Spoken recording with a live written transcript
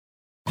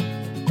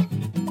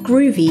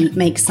Groovy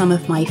makes some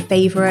of my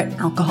favourite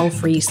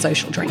alcohol-free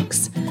social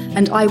drinks,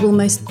 and I will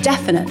most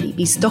definitely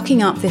be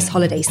stocking up this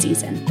holiday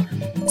season.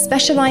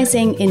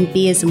 Specialising in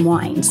beers and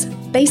wines,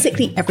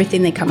 basically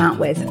everything they come out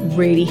with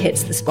really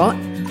hits the spot,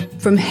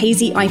 from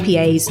hazy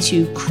IPAs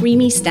to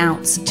creamy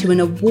stouts to an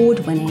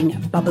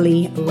award-winning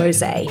bubbly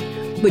rosé,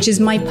 which is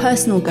my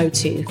personal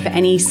go-to for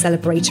any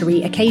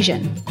celebratory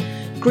occasion.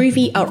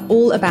 Groovy are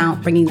all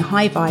about bringing the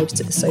high vibes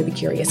to the Sober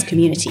Curious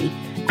community.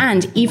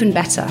 And even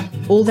better,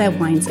 all their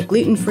wines are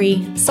gluten-free,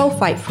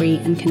 sulfite-free,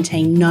 and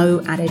contain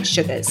no added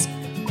sugars.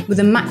 With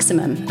a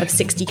maximum of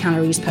 60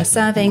 calories per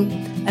serving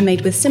and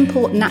made with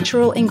simple,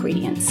 natural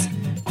ingredients,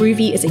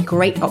 Groovy is a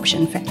great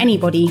option for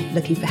anybody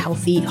looking for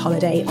healthy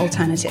holiday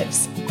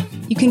alternatives.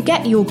 You can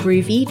get your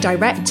Groovy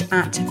direct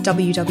at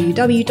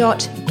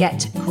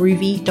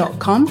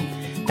www.getgroovy.com.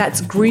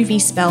 That's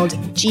Groovy spelled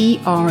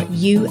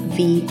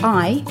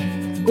Gruvi.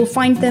 Or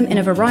find them in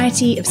a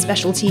variety of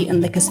specialty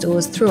and liquor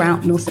stores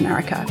throughout North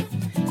America.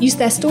 Use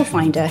their store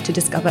finder to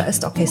discover a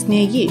stockist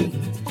near you.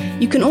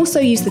 You can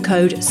also use the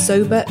code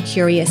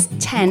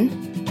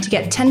SOBERCurious10 to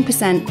get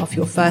 10% off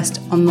your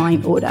first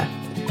online order.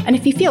 And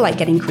if you feel like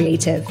getting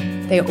creative,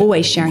 they are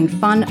always sharing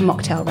fun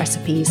mocktail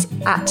recipes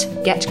at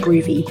Get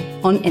Groovy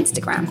on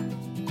Instagram.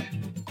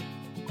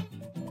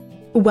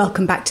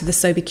 Welcome back to the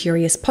Sober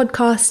Curious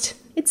podcast.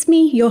 It's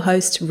me, your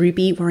host,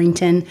 Ruby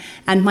Warrington,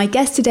 and my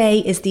guest today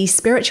is the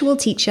spiritual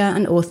teacher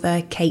and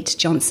author, Kate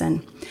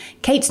Johnson.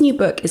 Kate's new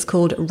book is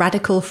called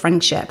Radical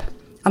Friendship,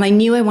 and I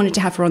knew I wanted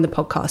to have her on the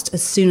podcast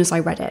as soon as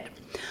I read it.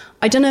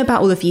 I don't know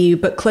about all of you,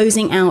 but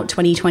closing out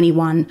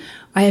 2021,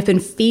 I have been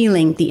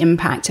feeling the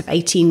impact of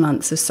 18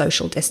 months of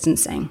social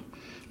distancing.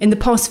 In the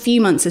past few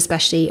months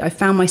especially, I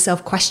found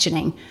myself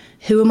questioning,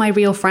 who are my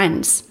real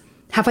friends?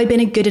 Have I been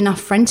a good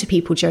enough friend to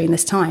people during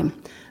this time?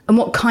 And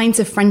what kinds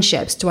of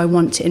friendships do I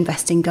want to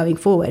invest in going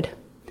forward?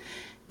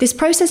 This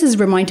process has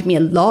reminded me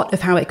a lot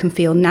of how it can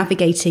feel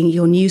navigating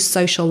your new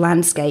social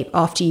landscape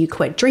after you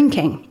quit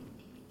drinking.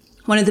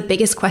 One of the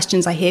biggest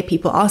questions I hear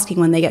people asking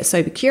when they get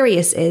sober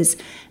curious is,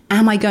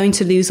 am I going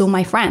to lose all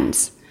my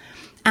friends?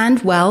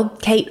 And well,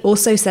 Kate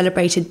also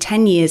celebrated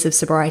 10 years of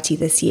sobriety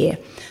this year,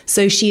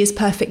 so she is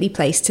perfectly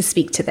placed to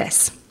speak to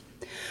this.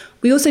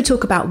 We also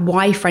talk about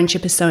why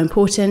friendship is so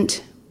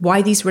important,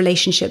 why these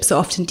relationships are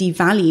often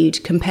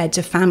devalued compared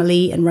to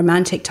family and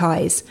romantic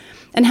ties,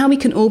 and how we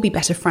can all be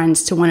better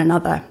friends to one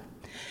another.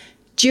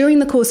 During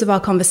the course of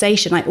our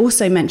conversation, I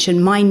also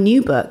mentioned my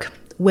new book,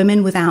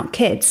 Women Without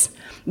Kids,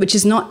 which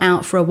is not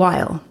out for a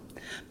while.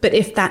 But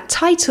if that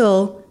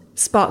title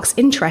sparks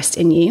interest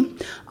in you,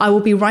 I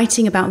will be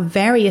writing about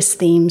various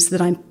themes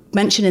that I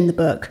mention in the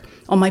book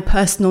on my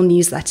personal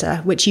newsletter,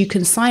 which you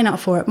can sign up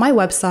for at my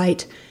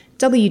website,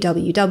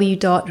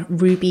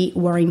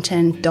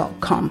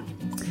 www.rubywarrington.com.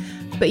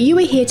 But you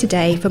are here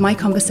today for my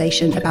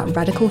conversation about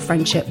radical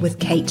friendship with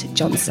Kate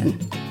Johnson.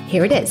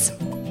 Here it is.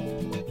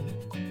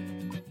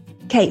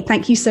 Kate,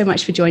 thank you so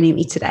much for joining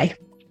me today.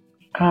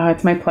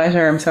 It's my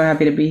pleasure. I'm so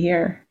happy to be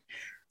here.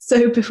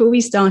 So before we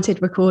started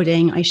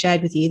recording, I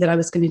shared with you that I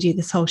was going to do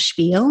this whole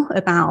spiel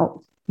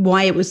about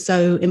why it was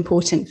so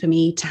important for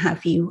me to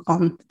have you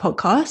on the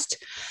podcast,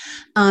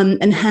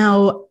 and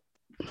how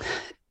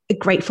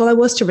grateful I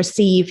was to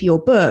receive your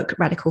book,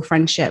 Radical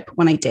Friendship,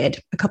 when I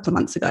did a couple of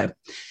months ago.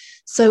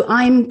 So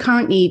I'm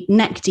currently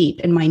neck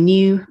deep in my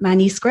new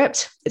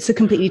manuscript. It's a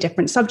completely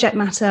different subject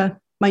matter.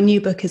 My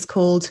new book is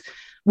called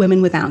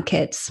Women Without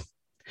Kids.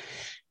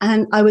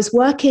 And I was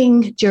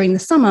working during the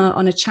summer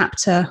on a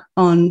chapter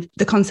on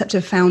the concept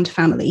of found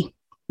family,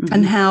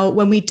 and how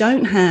when we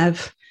don't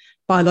have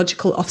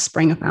biological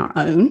offspring of our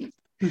own,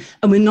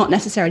 and we're not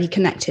necessarily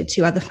connected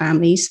to other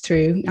families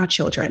through our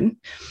children,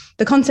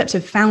 the concept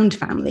of found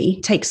family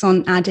takes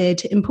on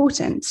added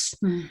importance.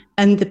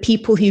 And the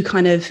people who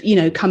kind of,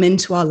 come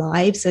into our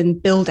lives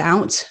and build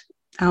out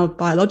our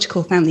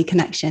biological family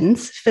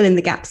connections, fill in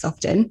the gaps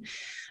often,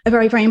 are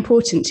very, very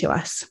important to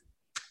us.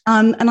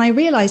 And I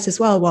realized as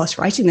well, whilst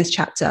writing this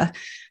chapter,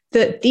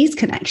 that these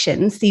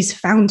connections, these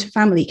found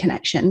family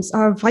connections,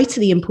 are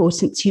vitally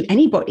important to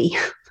anybody,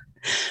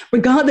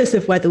 regardless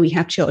of whether we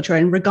have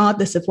children,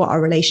 regardless of what our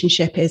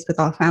relationship is with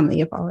our family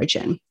of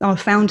origin. Our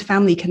found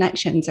family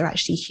connections are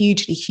actually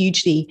hugely,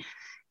 hugely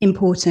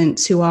important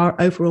to our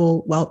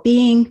overall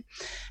well-being,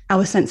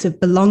 our sense of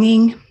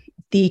belonging,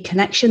 the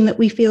connection that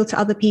we feel to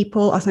other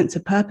people, our sense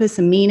of purpose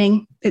and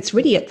meaning. It's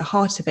really at the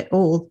heart of it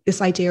all,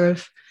 this idea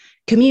of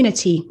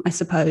community, I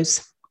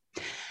suppose.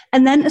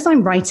 And then as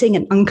I'm writing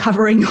and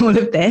uncovering all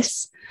of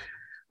this,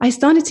 I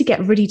started to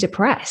get really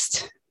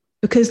depressed,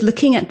 because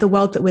looking at the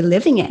world that we're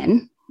living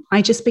in,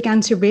 I just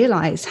began to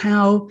realize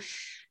how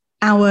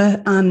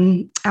our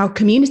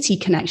community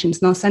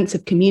connections and our sense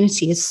of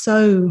community is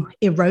so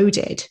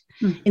eroded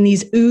in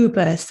these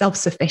uber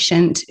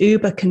self-sufficient,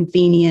 uber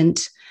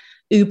convenient,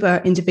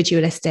 uber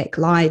individualistic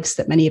lives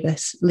that many of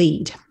us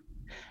lead.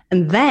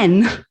 And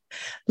then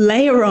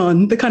layer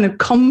on the kind of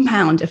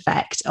compound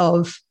effect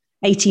of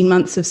 18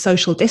 months of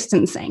social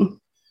distancing.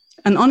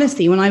 And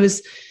honestly, when I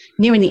was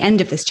nearing the end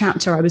of this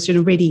chapter, I was in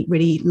a really,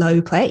 really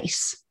low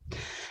place.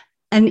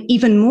 And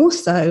even more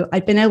so,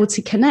 I've been able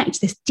to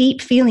connect this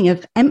deep feeling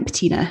of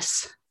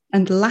emptiness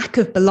and lack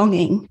of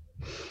belonging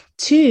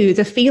to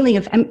the feeling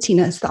of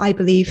emptiness that I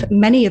believe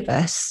many of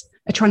us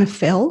are trying to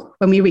fill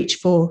when we reach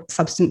for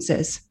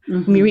substances,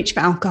 when we reach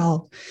for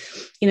alcohol.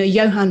 You know,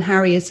 Johann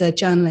Hari is a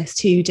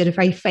journalist who did a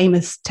very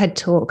famous TED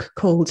talk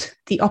called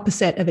 "The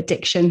Opposite of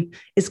Addiction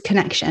is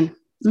Connection."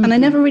 And I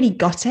never really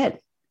got it.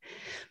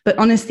 But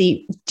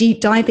honestly,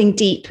 diving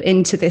deep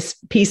into this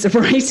piece of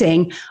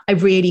writing, I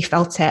really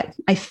felt it.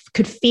 I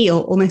could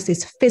feel almost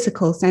this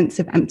physical sense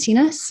of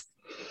emptiness,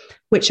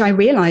 which I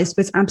realized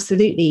was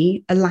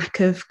absolutely a lack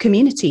of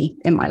community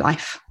in my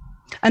life.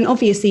 And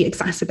obviously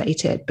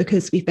exacerbated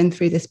because we've been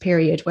through this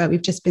period where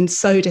we've just been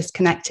so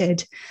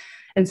disconnected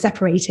and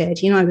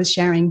separated. You know, I was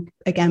sharing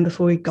again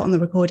before we got on the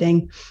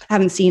recording, I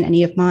haven't seen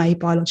any of my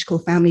biological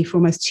family for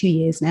almost 2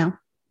 years now.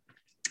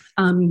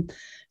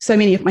 So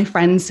many of my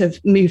friends have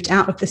moved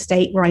out of the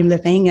state where I'm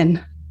living,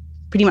 and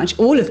pretty much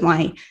all of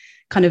my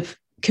kind of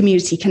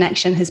community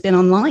connection has been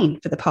online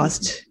for the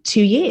past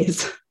 2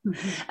 years.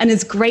 And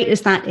as great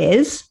as that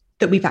is,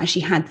 that we've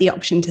actually had the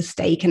option to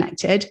stay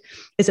connected,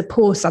 is a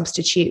poor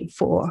substitute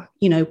for,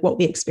 you know, what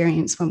we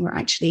experience when we're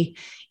actually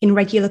in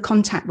regular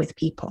contact with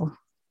people.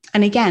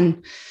 And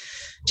again,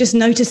 just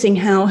noticing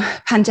how,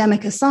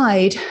 pandemic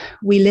aside,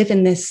 we live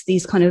in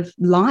these kind of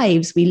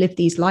lives, we live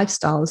these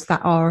lifestyles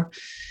that are,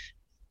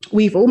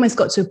 we've almost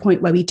got to a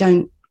point where we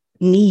don't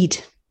need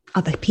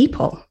other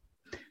people.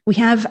 We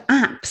have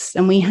apps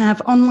and we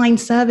have online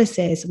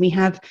services, we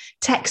have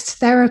text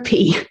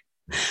therapy,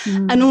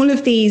 and all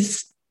of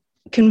these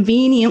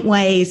convenient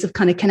ways of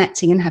kind of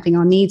connecting and having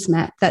our needs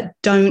met that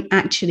don't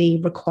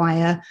actually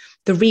require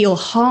the real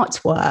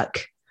heart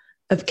work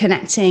of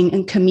connecting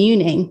and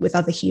communing with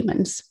other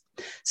humans.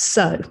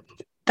 So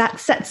that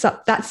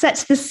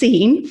sets the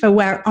scene for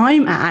where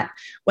I'm at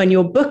when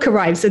your book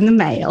arrives in the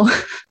mail.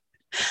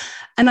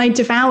 And I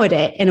devoured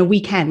it in a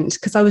weekend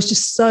because I was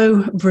just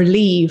so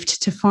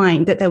relieved to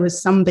find that there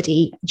was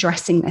somebody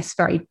addressing this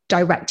very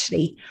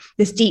directly,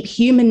 this deep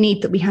human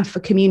need that we have for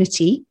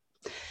community.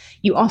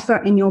 You offer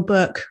in your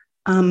book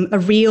a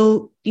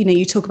real, you know,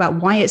 you talk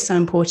about why it's so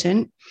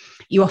important.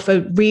 You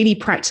offer really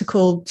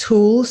practical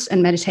tools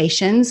and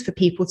meditations for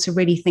people to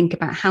really think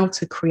about how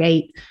to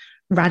create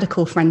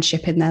radical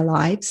friendship in their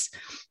lives.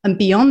 And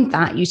beyond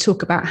that, you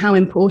talk about how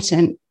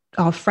important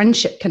our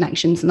friendship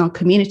connections and our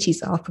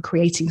communities are for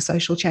creating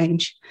social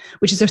change,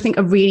 which is, I think,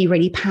 a really,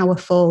 really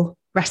powerful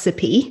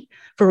recipe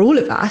for all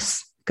of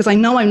us, because I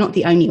know I'm not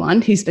the only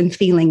one who's been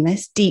feeling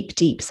this deep,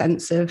 deep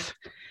sense of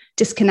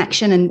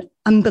disconnection and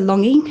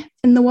unbelonging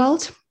in the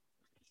world.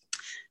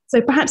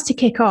 So perhaps to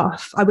kick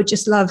off, I would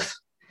just love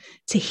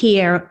to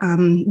hear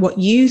what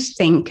you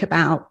think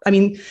about, I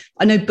mean,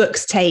 I know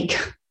books take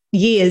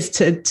years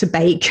to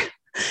bake.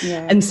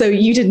 Yeah. And so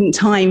you didn't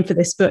time for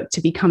this book to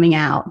be coming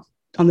out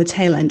on the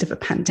tail end of a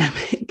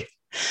pandemic.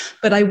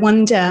 But I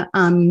wonder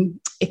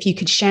if you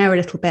could share a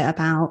little bit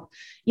about,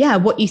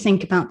 what you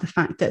think about the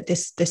fact that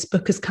this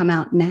book has come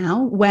out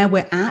now, where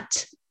we're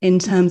at in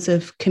terms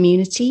of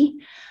community,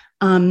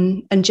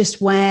 and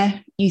just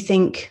where you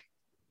think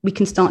we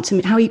can start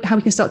to, how we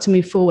can start to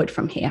move forward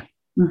from here.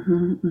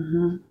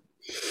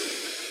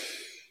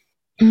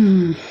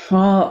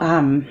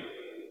 Well,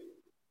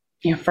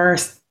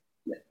 first,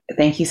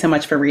 thank you so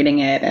much for reading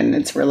it. And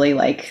it's really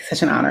like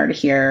such an honor to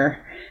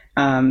hear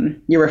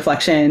your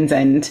reflections,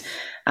 and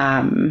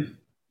I'm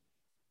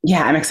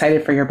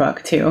excited for your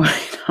book too.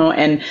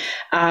 And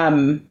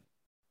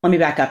let me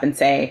back up and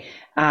say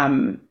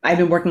I've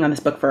been working on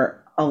this book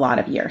for a lot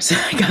of years.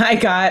 I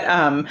got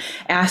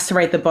asked to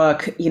write the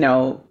book,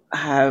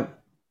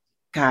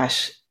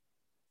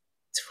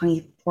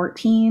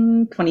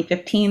 2014,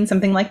 2015,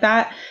 something like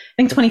that. I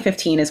think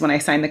 2015 is when I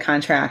signed the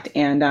contract,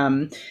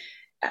 and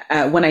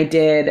when I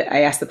did, I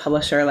asked the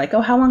publisher, like,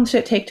 oh, how long should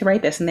it take to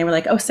write this? And they were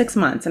like, oh, 6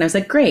 months. And I was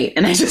like, great.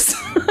 And I just,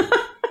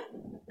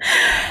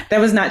 that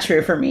was not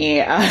true for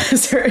me,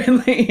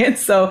 certainly. And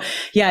so,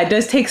 it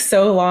does take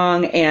so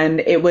long. And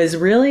it was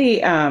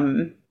really,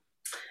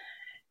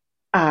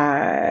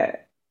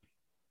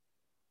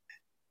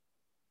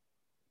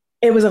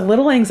 it was a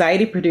little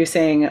anxiety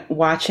producing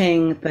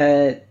watching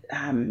the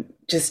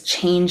just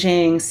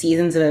changing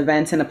seasons of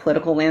events in a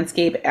political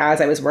landscape as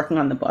I was working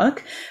on the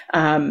book.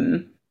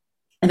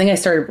 I think I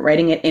started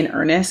writing it in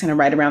earnest and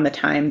right around the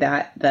time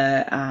that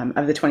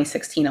of the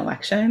 2016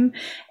 election.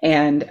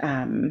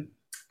 And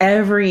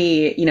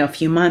every,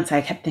 few months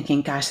I kept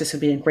thinking, gosh, this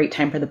would be a great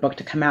time for the book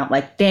to come out.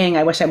 Like, dang,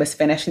 I wish I was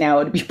finished now.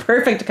 It would be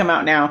perfect to come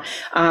out now.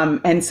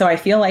 And so I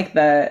feel like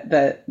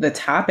the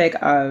topic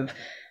of,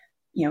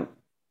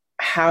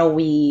 how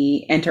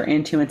we enter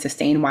into and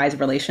sustain wise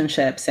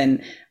relationships,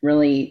 and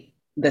really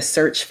the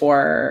search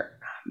for,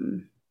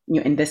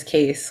 in this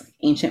case,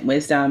 ancient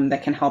wisdom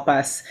that can help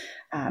us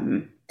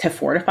to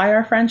fortify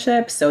our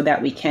friendships so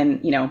that we can,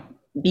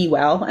 be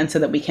well, and so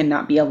that we can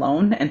not be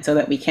alone, and so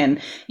that we can,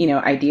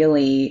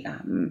 ideally,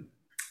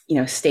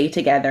 stay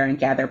together and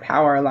gather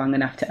power long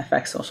enough to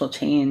affect social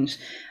change.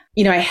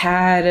 I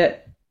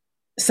had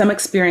some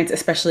experience,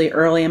 especially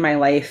early in my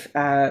life,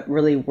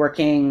 really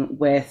working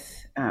with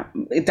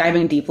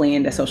diving deeply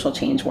into social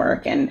change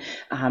work and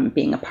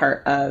being a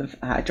part of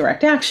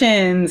direct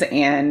actions,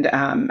 and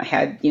I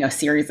had a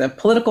series of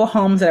political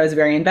homes that I was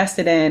very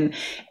invested in,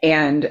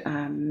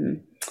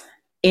 and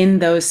in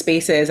those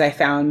spaces I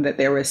found that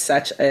there was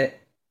such a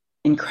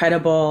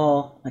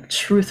incredible, like,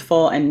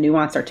 truthful and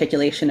nuanced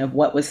articulation of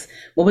what was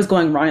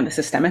going wrong at the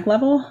systemic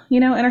level,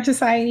 in our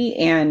society,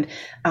 and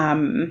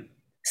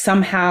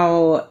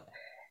somehow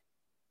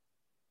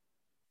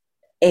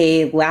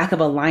a lack of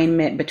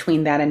alignment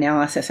between that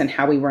analysis and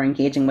how we were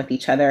engaging with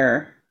each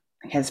other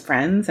as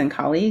friends and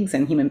colleagues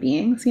and human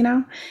beings.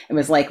 It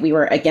was like we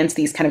were against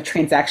these kind of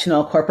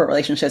transactional corporate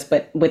relationships,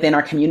 but within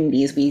our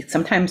communities, we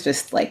sometimes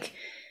just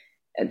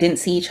didn't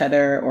see each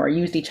other or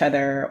used each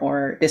other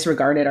or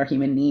disregarded our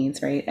human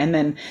needs, right? And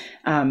then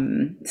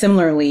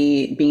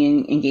similarly,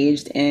 being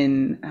engaged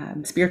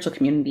in spiritual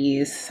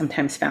communities,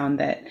 sometimes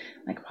found that,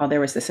 while there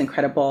was this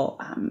incredible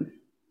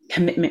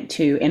commitment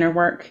to inner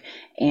work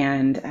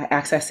and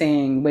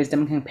accessing wisdom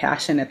and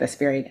compassion at this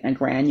very kind of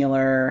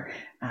granular,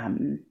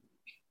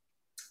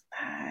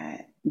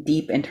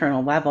 deep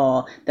internal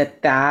level,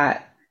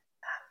 that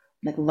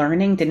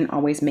learning didn't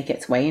always make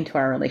its way into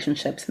our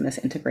relationships in this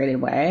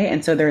integrated way.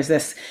 And so there's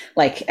this,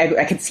 I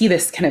could see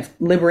this kind of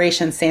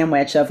liberation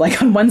sandwich of,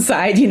 on one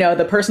side,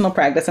 the personal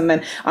practice, and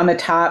then on the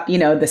top,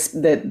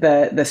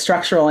 the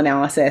structural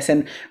analysis,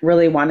 and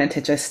really wanted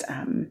to just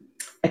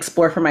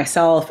explore for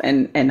myself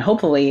and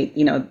hopefully,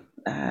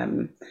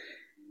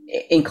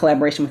 in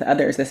collaboration with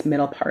others, this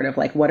middle part of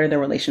what are the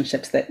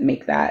relationships that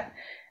make that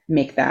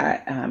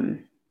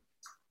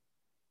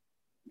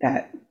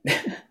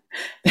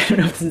I don't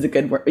know if this is a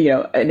good word,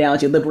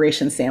 analogy,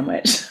 liberation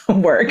sandwich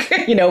work.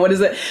 What is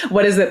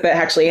it that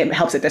actually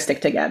helps it to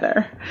stick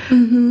together?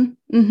 Mm-hmm,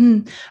 mm-hmm.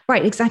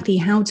 Right, exactly.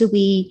 How do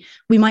we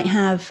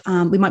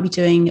might be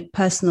doing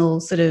personal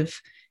sort of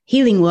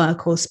healing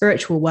work or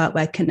spiritual work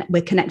where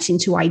we're connecting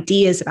to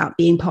ideas about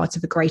being part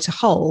of a greater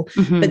whole.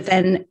 Mm-hmm. But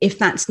then if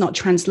that's not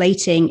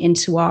translating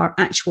into our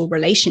actual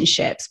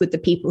relationships with the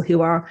people who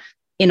are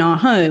in our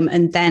home,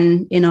 and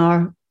then in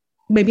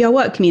maybe our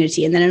work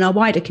community, and then in our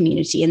wider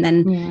community, and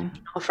then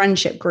our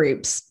friendship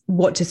groups,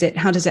 how does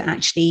it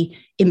actually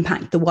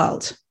impact the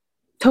world?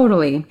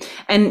 Totally.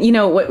 And,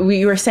 what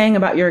you were saying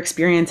about your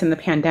experience in the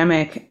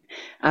pandemic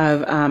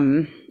of,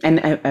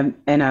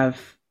 and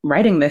of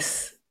writing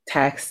this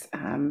text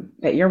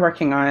that you're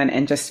working on,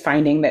 and just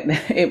finding that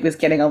it was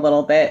getting a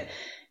little bit,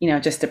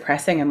 just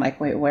depressing, and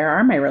wait, where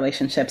are my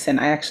relationships? And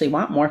I actually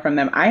want more from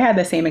them. I had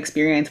the same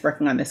experience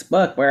working on this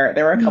book, where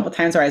there were a couple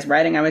times where I was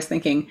writing, I was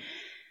thinking,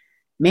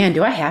 man,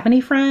 do I have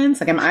any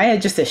friends? Am I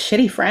just a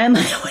shitty friend?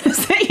 What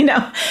is it? And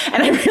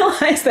I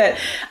realized that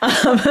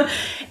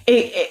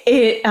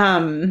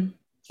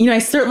I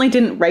certainly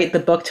didn't write the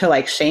book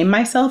to shame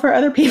myself or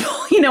other people,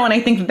 and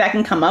I think that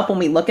can come up when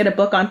we look at a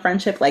book on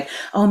friendship,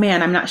 oh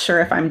man, I'm not sure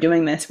if I'm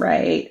doing this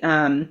right.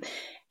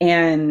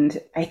 And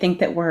I think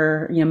that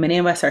many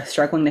of us are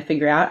struggling to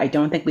figure out. I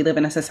don't think we live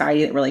in a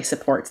society that really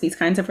supports these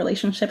kinds of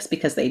relationships,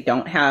 because they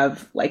don't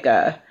have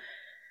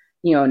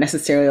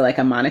necessarily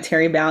a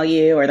monetary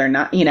value, or they're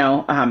not,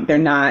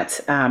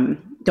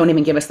 don't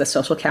even give us the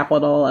social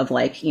capital of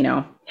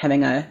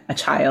having a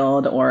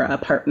child or a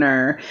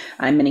partner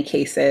in many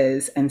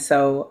cases. And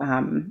so,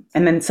 and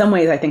then in some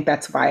ways, I think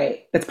that's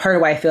part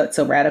of why I feel it's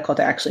so radical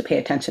to actually pay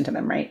attention to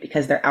them, right?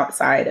 Because they're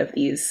outside of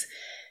these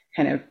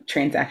kind of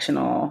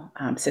transactional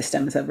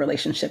systems of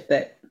relationship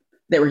that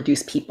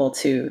reduce people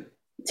to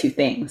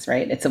things,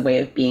 right? It's a way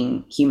of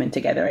being human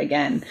together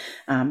again,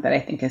 that I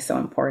think is so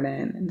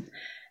important.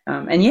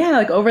 And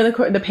over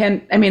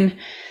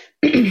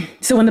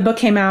so when the book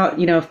came out,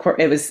 of course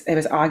it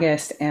was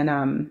August,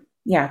 and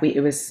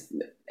it was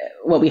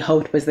what we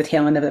hoped was the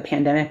tail end of the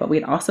pandemic, but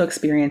we'd also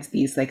experienced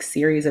these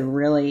series of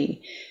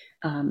really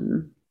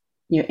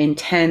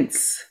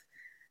intense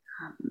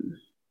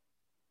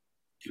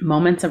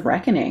moments of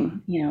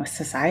reckoning,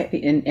 society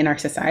in our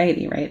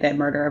society, right? The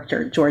murder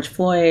of George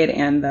Floyd,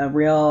 and the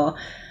real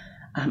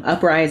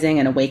uprising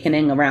and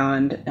awakening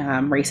around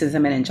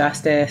racism and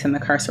injustice in the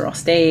carceral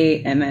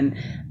state. And then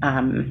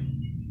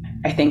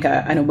I think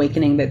an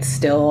awakening that's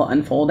still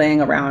unfolding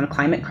around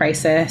climate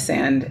crisis.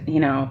 And,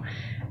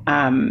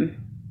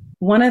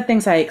 one of the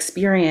things I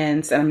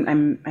experienced,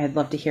 and I'd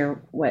love to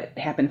hear what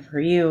happened for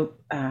you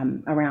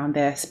around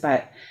this,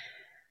 but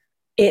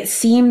it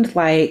seemed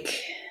like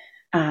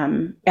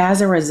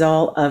as a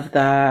result of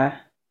the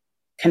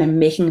kind of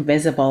making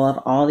visible of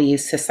all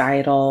these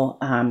societal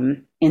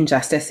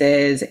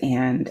injustices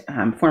and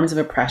forms of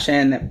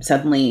oppression that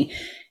suddenly,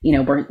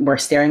 were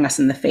staring us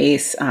in the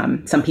face.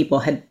 Some people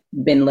had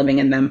been living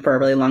in them for a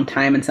really long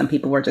time, and some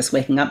people were just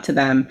waking up to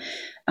them.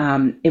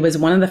 It was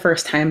one of the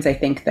first times, I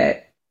think,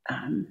 that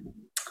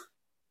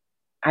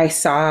I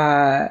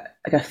saw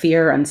a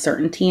fear,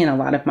 uncertainty in a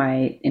lot of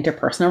my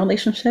interpersonal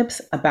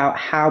relationships about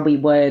how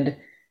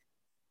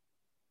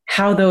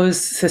those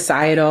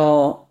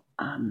societal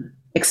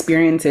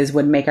experiences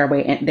would make their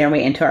way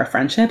into our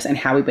friendships, and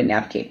how we would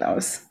navigate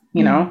those,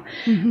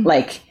 Mm-hmm.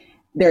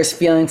 there's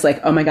feelings like,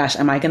 oh my gosh,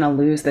 am I going to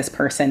lose this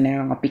person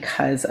now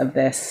because of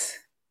this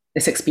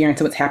experience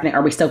of what's happening?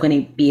 Are we still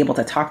going to be able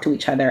to talk to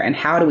each other? And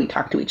how do we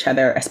talk to each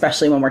other,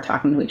 especially when we're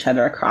talking to each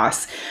other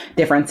across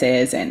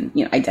differences and,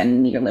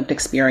 identity or lived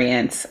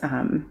experience?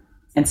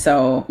 And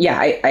so, yeah,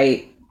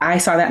 I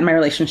saw that in my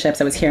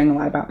relationships. I was hearing a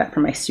lot about that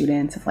from my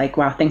students of like,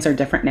 wow, things are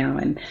different now.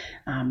 And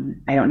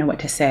I don't know what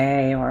to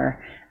say,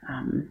 or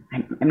I'm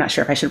not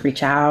sure if I should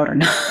reach out or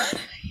not,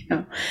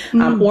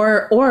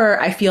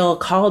 or I feel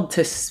called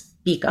to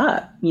speak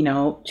up,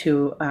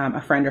 to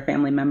a friend or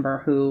family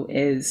member who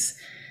is,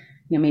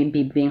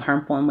 maybe being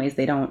harmful in ways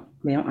they don't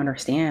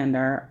understand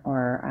or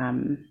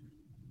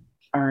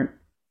aren't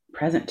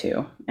present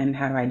to. And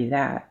how do I do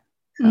that?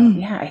 So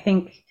yeah, I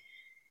think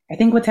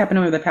what's happened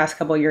over the past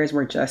couple of years,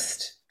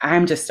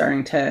 I'm just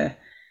starting to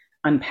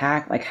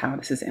unpack like how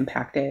this has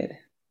impacted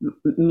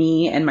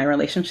me and my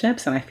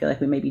relationships. And I feel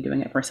like we may be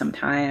doing it for some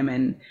time.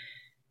 And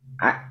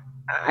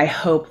I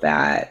hope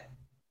that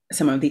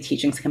some of these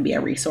teachings can be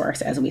a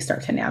resource as we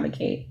start to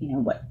navigate,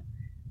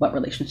 what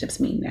relationships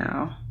mean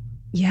now.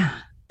 Yeah.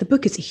 The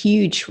book is a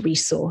huge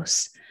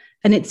resource.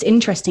 And it's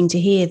interesting to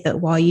hear that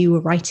while you were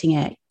writing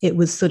it, it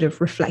was sort of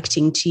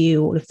reflecting to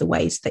you all of the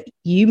ways that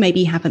you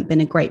maybe haven't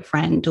been a great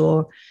friend,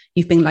 or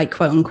you've been like,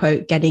 quote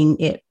unquote, getting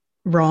it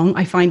wrong.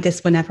 I find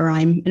this whenever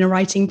I'm in a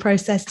writing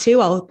process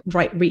too. I'll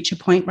reach a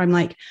point where I'm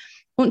like,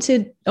 I want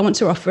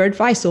to offer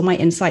advice or my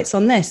insights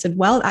on this. And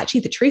well,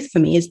 actually the truth for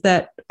me is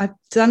that I've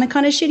done a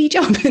kind of shitty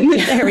job in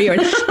this area.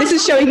 And this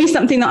is showing me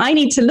something that I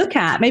need to look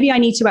at. Maybe I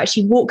need to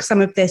actually walk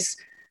some of this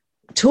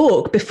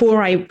talk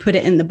before I put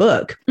it in the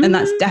book. And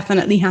that's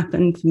definitely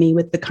happened for me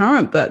with the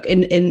current book.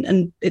 And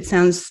it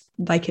sounds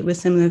like it was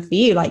similar for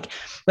you, like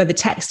where the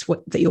text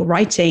that you're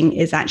writing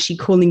is actually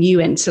calling you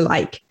into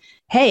like,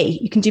 hey,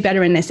 you can do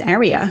better in this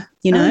area,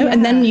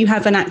 and then you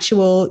have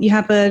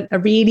a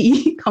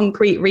really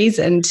concrete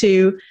reason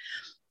to,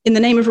 in the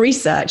name of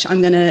research,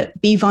 I'm going to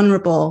be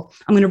vulnerable.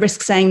 I'm going to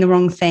risk saying the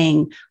wrong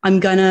thing.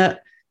 I'm going to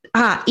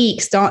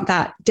start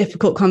that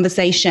difficult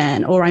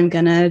conversation, or I'm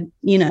going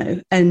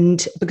to,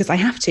 and because I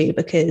have to,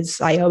 because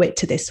I owe it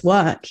to this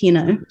work,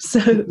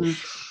 so,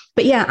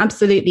 but yeah,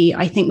 absolutely.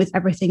 I think with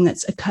everything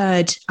that's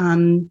occurred,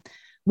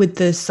 with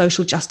the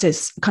social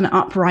justice kind of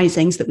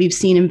uprisings that we've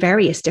seen in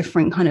various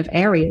different kind of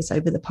areas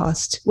over the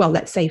past, well,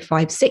 let's say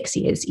 5-6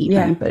 years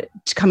even, but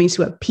coming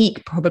to a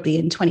peak probably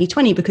in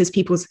 2020 because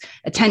people's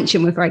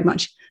attention were very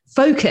much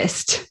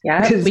focused.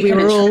 Yeah, because we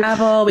were all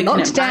travel,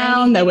 locked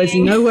down. There was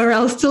nowhere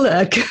else to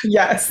look.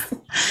 Yes.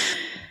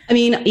 I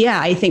mean, yeah,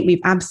 I think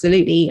we've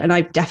absolutely, and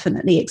I've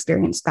definitely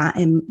experienced that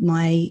in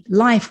my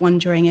life,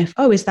 wondering if,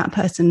 is that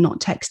person not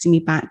texting me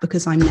back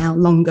because I'm no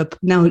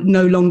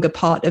longer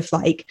part of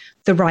like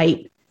the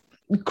right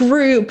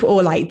group,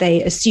 or like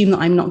they assume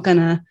that I'm not going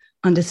to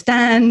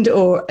understand,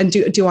 and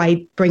do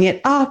I bring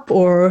it up,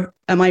 or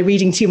am I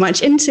reading too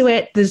much into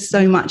it? There's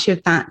so much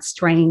of that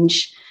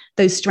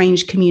those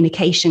strange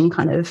communication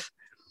kind of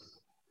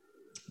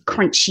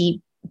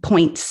crunchy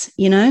points,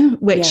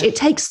 which it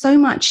takes so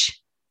much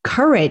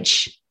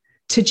courage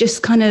to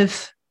just kind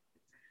of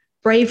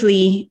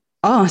bravely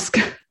ask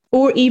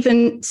or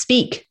even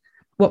speak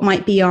what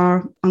might be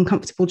our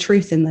uncomfortable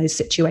truth in those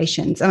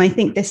situations. And I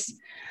think this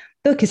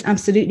book is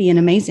absolutely an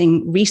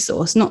amazing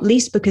resource, not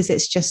least because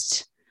it's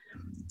just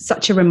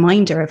such a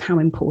reminder of how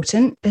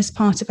important this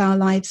part of our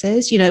lives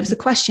is. It was a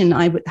question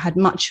I had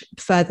much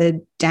further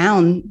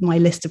down my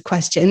list of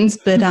questions,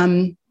 but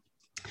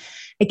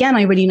again,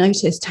 I really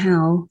noticed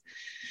how,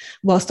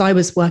 whilst I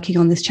was working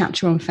on this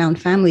chapter on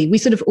found family, we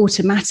sort of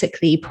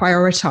automatically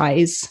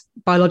prioritize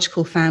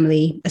biological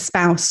family, a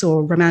spouse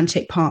or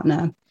romantic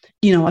partner,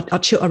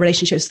 our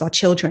relationships with our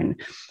children,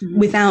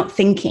 without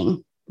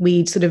thinking.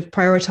 We sort of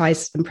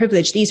prioritize and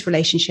privilege these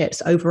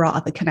relationships over our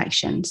other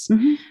connections.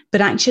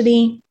 But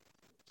actually,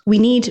 we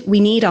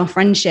need our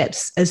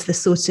friendships as the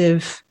sort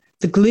of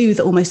the glue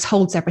that almost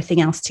holds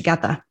everything else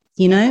together,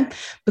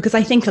 because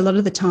I think a lot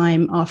of the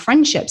time our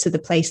friendships are the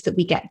place that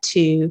we get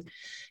to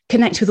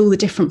connect with all the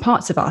different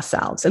parts of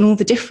ourselves and all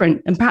the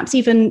different, and perhaps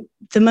even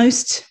the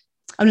most,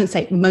 I wouldn't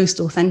say most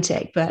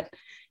authentic, but,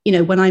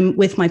 when I'm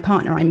with my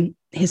partner, I'm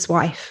his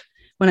wife.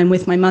 When I'm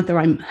with my mother,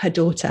 I'm her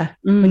daughter.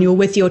 When you're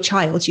with your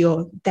child,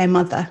 you're their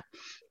mother,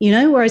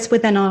 whereas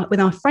with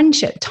our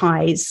friendship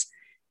ties,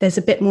 there's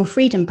a bit more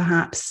freedom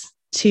perhaps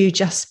to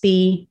just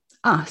be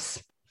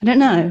us. I don't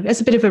know.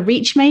 There's a bit of a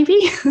reach maybe.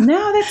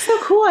 No, that's so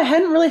cool. I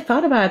hadn't really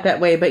thought about it that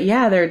way, but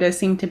yeah, there does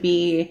seem to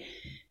be,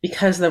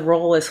 because the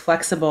role is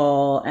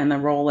flexible and the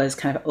role is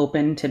kind of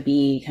open to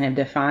be kind of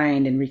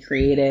defined and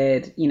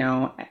recreated,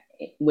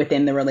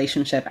 within the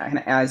relationship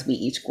as we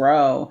each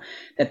grow,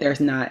 that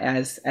there's not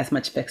as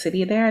much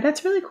fixity there.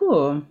 That's really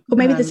cool. Or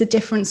maybe there's a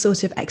different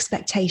sort of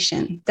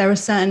expectation. There are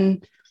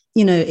certain,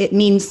 it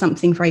means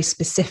something very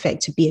specific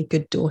to be a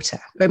good daughter,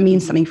 or it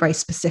means something very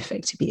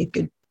specific to be a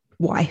good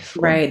wife.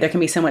 Right. There can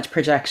be so much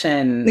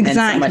projection.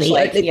 Exactly. And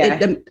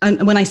so much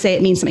and when I say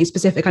it means something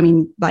specific, I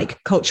mean,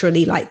 like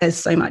culturally, like there's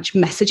so much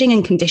messaging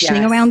and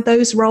conditioning around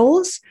those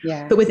roles.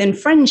 Yeah. But within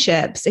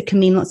friendships, it can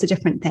mean lots of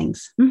different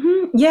things.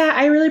 Mm-hmm. Yeah.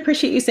 I really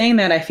appreciate you saying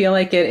that. I feel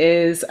like it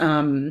is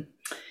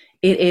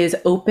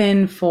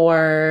open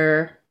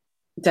for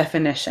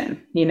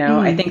definition.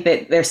 I think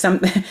that there's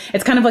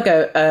it's kind of like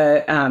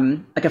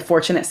a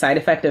fortunate side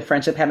effect of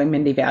friendship having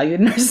been devalued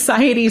in our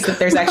societies, that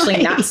there's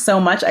actually not so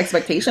much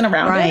expectation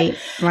around it.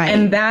 Right.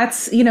 And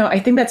that's, I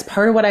think that's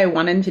part of what I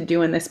wanted to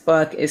do in this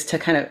book, is to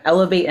kind of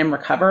elevate and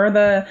recover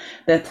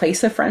the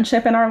place of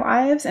friendship in our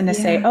lives, and to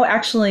say, oh,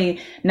 actually,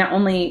 not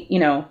only,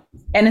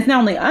 and it's not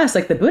only us,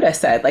 like the Buddha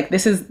said, like,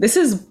 this is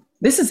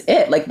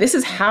it. Like, this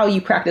is how you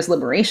practice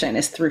liberation,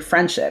 is through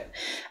friendship.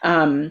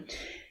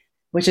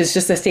 Which is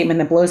just a statement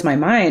that blows my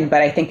mind,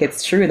 but I think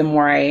it's true the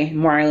more I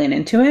lean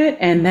into it.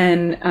 And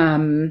then,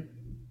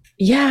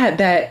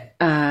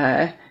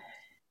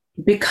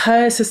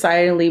 because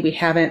societally we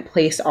haven't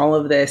placed all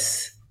of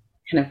this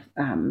kind of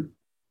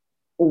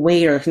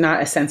weight, or if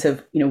not a sense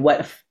of,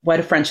 what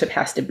a friendship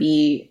has to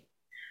be,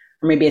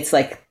 or maybe it's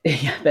like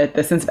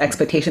the sense of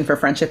expectation for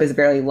friendship is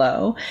very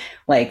low.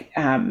 Like,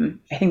 I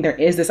think there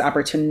is this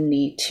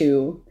opportunity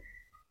to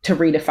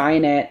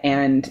redefine it.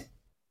 And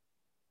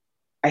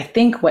I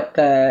think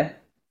the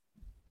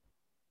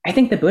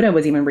Buddha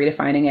was even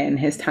redefining it in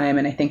his time.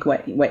 And I think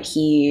what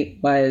he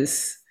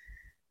was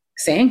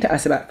saying to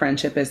us about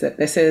friendship is that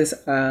this is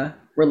a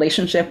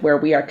relationship where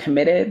we are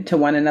committed to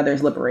one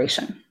another's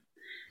liberation.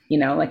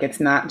 Like, it's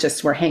not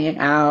just we're hanging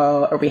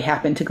out, or we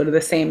happen to go to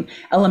the same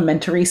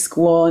elementary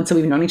school, and so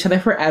we've known each other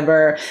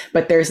forever,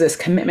 but there's this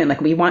commitment,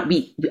 like, I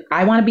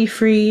want to be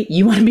free,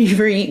 you want to be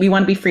free, we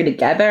want to be free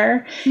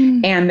together.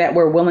 And that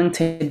we're willing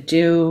to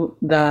do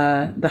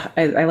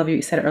I love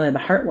you said it earlier, the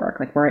heart work.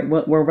 Like,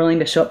 we're willing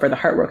to show up for the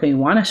heart work, and we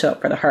want to show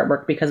up for the heart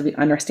work because we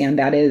understand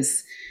that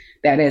is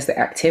the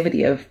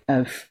activity of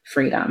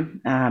freedom.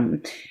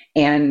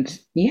 And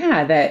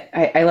that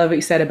I love what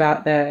you said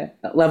about the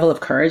level of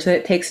courage that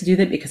it takes to do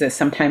that, because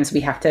sometimes we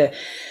have to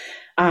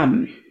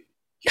come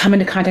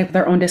into contact with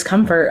our own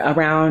discomfort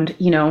around,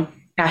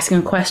 asking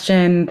a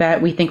question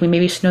that we think we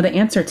maybe should know the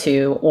answer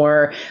to,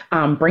 or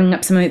bringing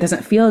up something that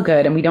doesn't feel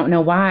good and we don't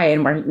know why,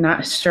 and we're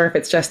not sure if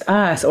it's just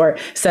us, or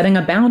setting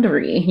a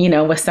boundary,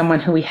 with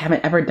someone who we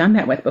haven't ever done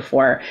that with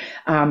before.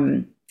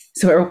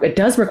 So it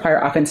does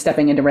require often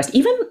stepping into risk,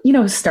 even,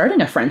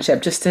 starting a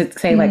friendship, just to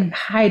say like,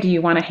 hi, do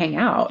you want to hang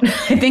out?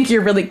 I think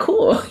you're really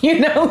cool.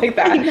 Like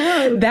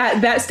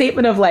that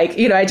statement of like,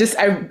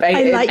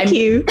 I like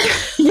you.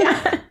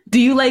 Yeah.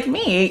 Do you like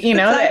me?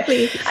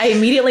 Exactly. I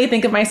immediately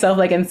think of myself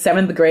like in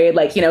 7th grade,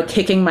 like,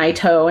 kicking my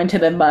toe into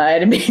the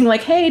mud and being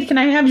like, hey, can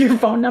I have your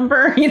phone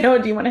number? Do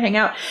you want to hang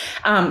out?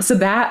 So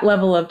that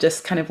level of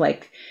just kind of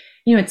like,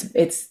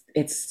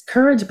 it's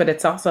courage, but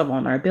it's also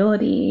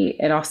vulnerability.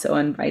 It also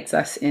invites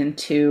us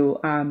into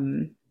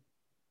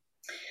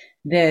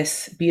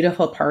this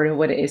beautiful part of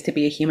what it is to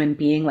be a human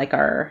being, like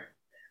our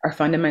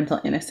fundamental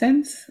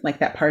innocence, like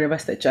that part of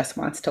us that just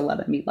wants to love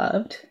and be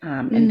loved,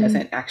 and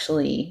doesn't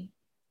actually,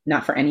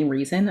 not for any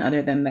reason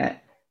other than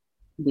that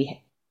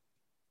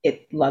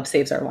love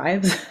saves our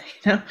lives,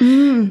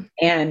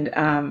 and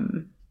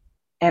I'm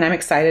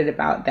excited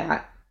about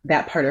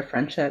that part of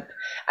friendship.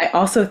 I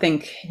also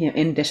think,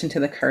 in addition to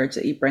the courage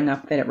that you bring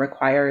up, that it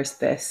requires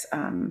this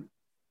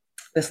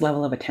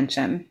level of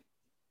attention,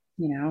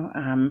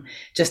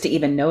 just to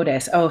even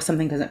notice, oh,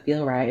 something doesn't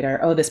feel right, or,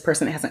 oh, this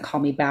person hasn't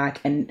called me back,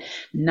 and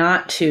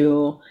not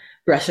to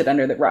brush it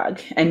under the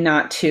rug, and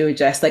not to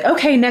just like,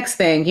 okay, next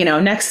thing,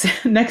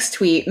 next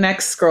tweet,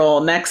 next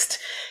scroll, next,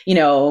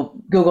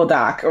 Google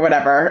Doc or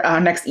whatever,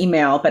 next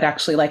email, but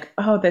actually like,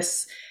 oh,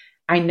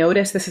 I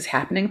notice this is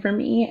happening for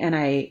me, and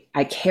I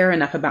care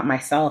enough about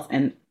myself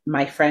and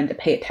my friend to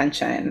pay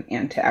attention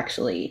and to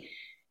actually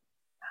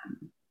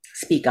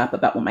speak up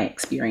about what my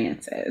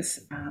experience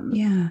is.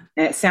 And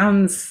it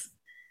sounds,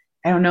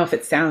 I don't know if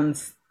it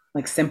sounds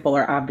like simple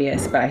or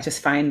obvious, but I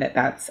just find that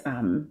that's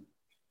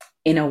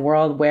in a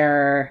world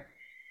where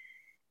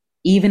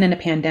even in a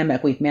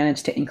pandemic, we've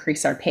managed to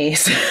increase our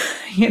pace,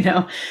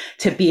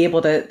 to be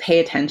able to pay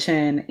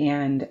attention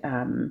and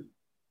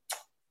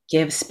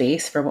give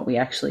space for what we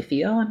actually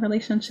feel in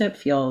relationship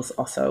feels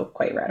also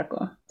quite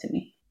radical to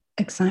me.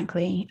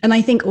 Exactly. And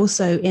I think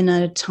also in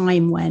a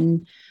time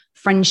when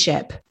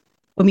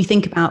when we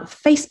think about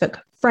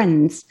Facebook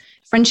friends,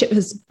 friendship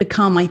has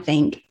become, I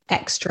think,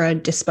 extra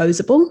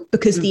disposable,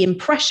 because the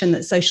impression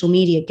that social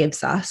media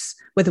gives us,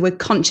 whether we're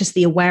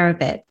consciously aware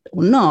of it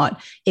or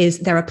not, is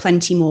there are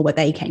plenty more where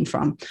they came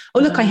from. Oh,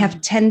 look, I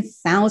have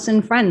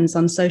 10,000 friends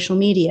on social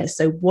media.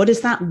 So what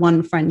does that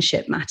one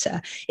friendship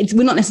matter?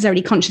 We're not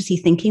necessarily consciously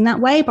thinking that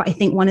way, but I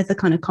think one of the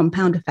kind of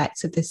compound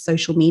effects of this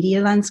social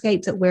media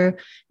landscape that we're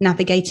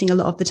navigating a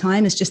lot of the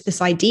time is just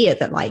this idea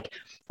that like,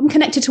 I'm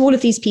connected to all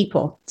of these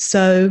people,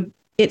 so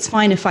it's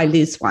fine if I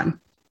lose one.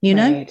 you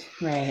know?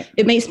 Right.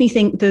 It makes me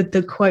think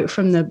the quote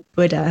from the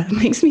Buddha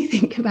makes me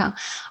think about,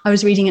 I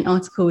was reading an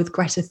article with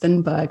Greta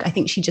Thunberg. I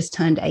think she just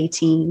turned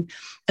 18.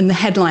 And the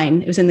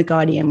headline, it was in The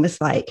Guardian, was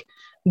like,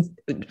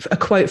 a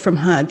quote from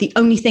her: "The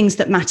only things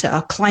that matter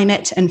are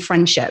climate and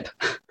friendship."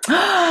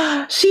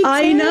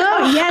 I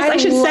know. Yes, I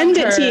should send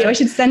it to you. I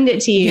should send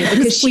it to you,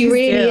 because she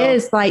really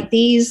is like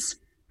these.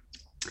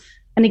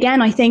 And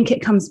again, I think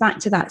it comes back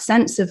to that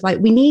sense of like,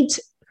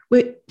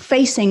 we're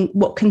facing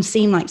what can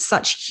seem like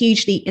such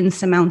hugely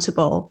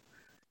insurmountable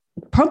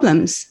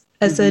problems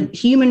as a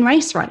human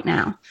race right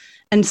now.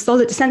 And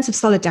sense of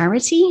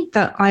solidarity,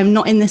 that I'm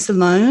not in this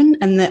alone,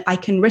 and that I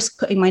can risk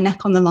putting my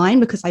neck on the line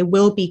because I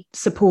will be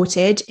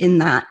supported in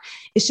that.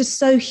 It's just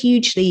so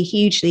hugely,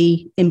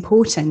 hugely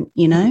important,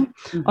 you know,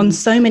 on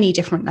so many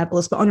different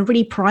levels, but on a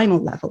really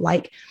primal level.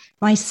 Like,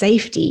 my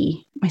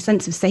safety, my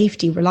sense of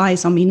safety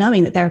relies on me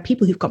knowing that there are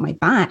people who've got my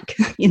back,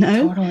 you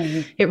know?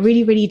 Totally. It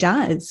really, really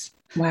does.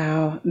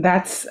 Wow.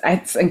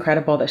 It's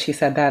incredible that she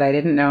said that. I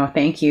didn't know.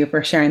 Thank you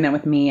for sharing that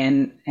with me.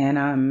 And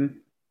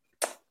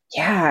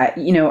yeah,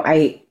 you know,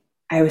 I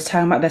was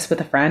talking about this with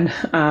a friend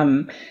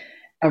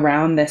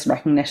around this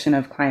recognition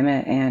of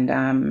climate,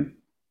 and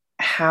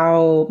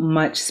how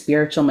much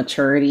spiritual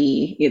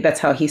maturity, that's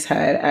how he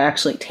said, it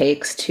actually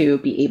takes to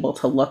be able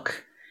to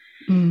look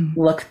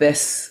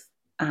this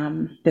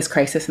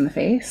crisis in the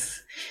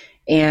face.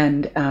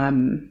 And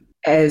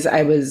as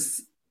I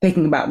was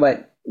thinking about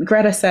what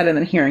Greta said and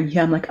then hearing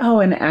you, I'm like, oh,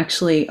 and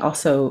actually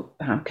also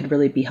could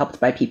really be helped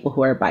by people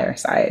who are by our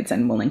sides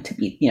and willing to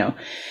be, you know,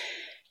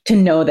 to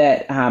know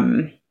that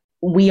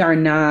we are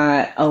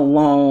not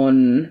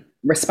alone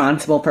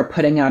responsible for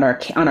putting out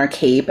on our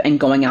cape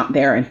and going out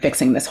there and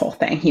fixing this whole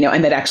thing, you know,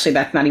 and that actually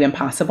that's not even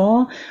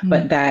possible,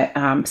 but that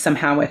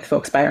somehow with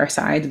folks by our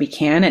sides we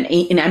can,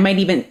 and I might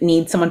even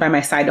need someone by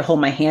my side to hold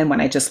my hand when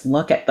I just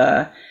look at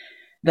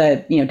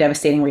the you know,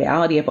 devastating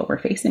reality of what we're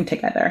facing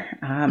together,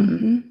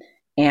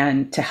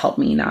 and to help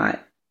me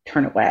not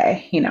turn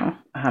away, you know,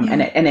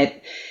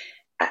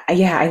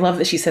 yeah, I love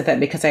that she said that,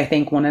 because I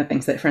think one of the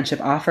things that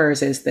friendship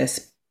offers is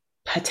this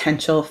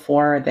potential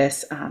for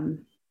this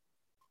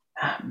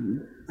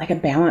like a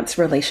balanced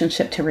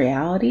relationship to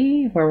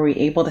reality, where we're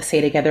able to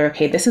say together,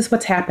 okay, this is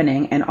what's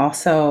happening, and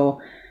also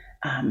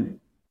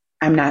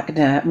we're not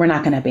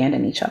gonna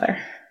abandon each other,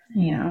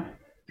 you know.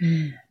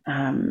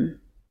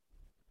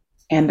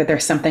 And that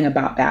there's something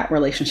about that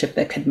relationship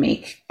that could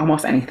make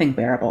almost anything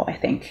bearable, I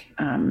think.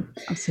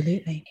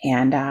 Absolutely.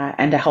 And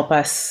to help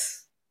us,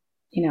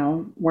 you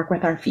know, work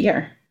with our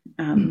fear,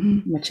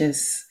 which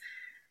is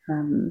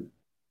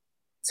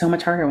so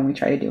much harder when we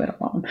try to do it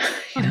alone.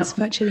 It's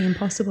virtually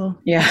impossible.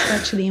 Yeah. It's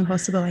virtually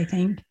impossible, I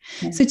think.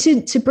 Yeah. So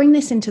to bring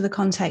this into the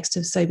context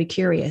of Sober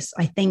Curious,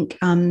 I think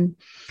one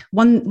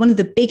of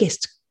the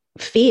biggest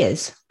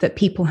fears that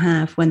people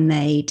have when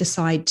they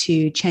decide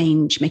to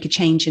make a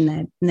change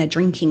in their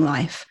drinking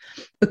life,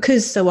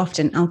 because so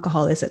often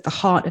alcohol is at the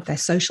heart of their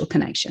social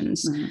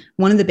connections.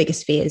 One of the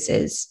biggest fears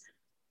is,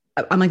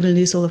 am I going to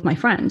lose all of my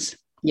friends?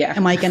 Yeah.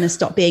 Am I going to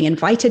stop being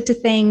invited to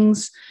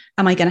things?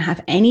 Am I going to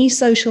have any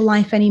social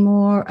life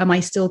anymore? Am I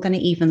still going to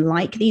even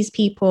like these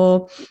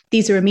people?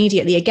 These are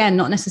immediately, again,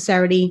 not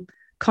necessarily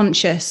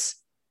conscious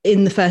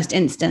in the first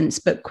instance,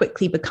 but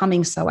quickly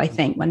becoming so, I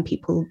think, when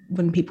people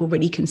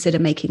really consider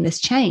making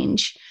this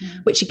change,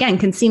 which again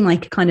can seem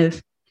like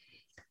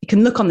it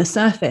can look on the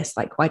surface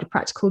like quite a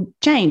practical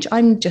change.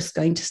 I'm just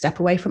going to step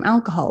away from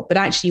alcohol. But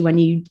actually, when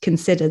you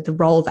consider the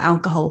role that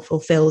alcohol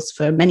fulfills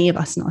for many of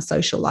us in our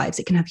social lives,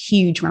 it can have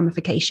huge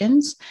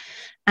ramifications.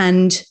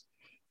 And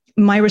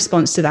my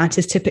response to that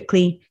is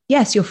typically,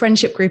 yes, your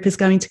friendship group is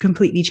going to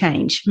completely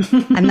change,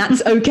 and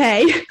that's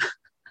okay.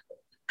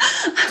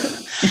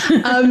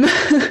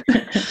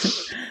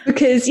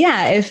 Because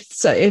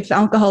if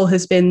alcohol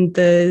has been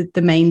the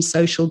main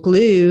social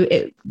glue,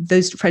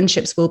 those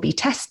friendships will be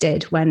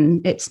tested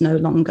when it's no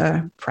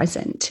longer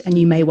present, and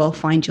you may well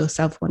find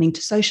yourself wanting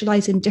to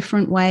socialize in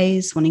different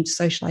ways, wanting to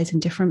socialize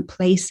in different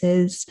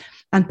places,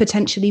 and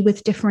potentially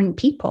with different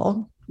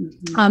people.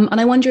 And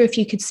I wonder if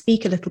you could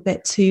speak a little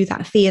bit to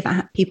that fear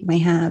that people may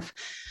have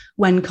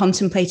when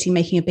contemplating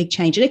making a big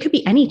change. And it could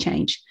be any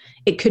change.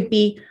 It could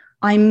be,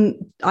 I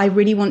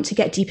really want to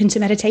get deep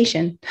into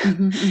meditation.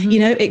 You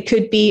know, it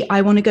could be,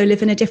 I want to go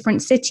live in a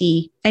different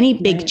city. Any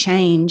big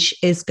change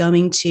is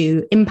going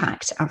to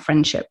impact our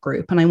friendship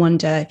group. And I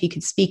wonder if you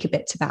could speak a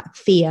bit to that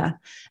fear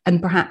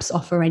and perhaps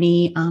offer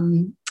any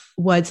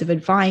words of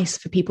advice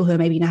for people who are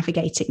maybe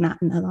navigating that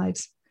in their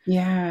lives.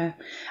 Yeah,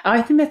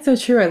 I think that's so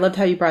true. I loved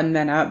how you brought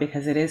that up,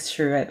 because it is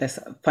true, at this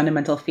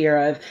fundamental fear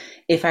of,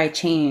 if I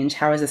change,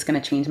 how is this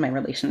going to change my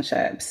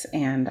relationships?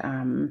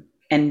 And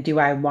do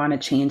I want to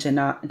change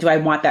enough? Do I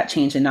want that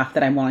change enough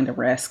that I'm willing to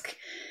risk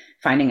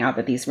finding out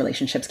that these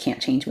relationships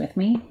can't change with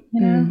me?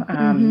 You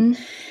know,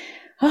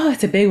 oh,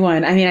 it's a big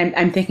one. I mean,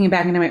 I'm thinking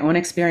back into my own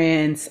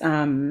experience.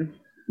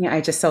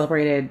 I just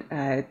celebrated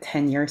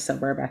 10 years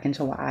sober back in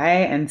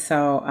July, and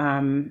so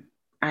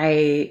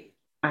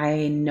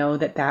I know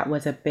that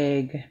was a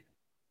big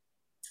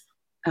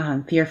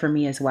fear for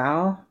me as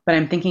well. But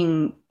I'm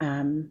thinking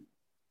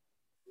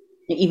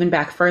even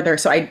back further.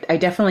 So I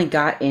definitely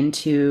got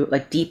into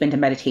like deep into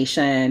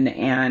meditation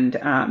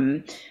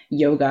and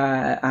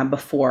yoga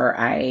before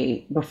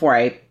I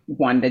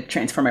wanted to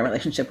transform my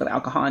relationship with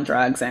alcohol and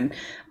drugs. And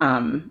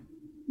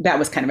that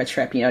was kind of a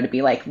trip, to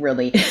be like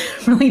really,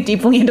 really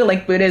deeply into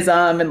like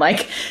Buddhism and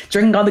like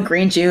drinking all the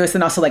green juice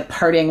and also like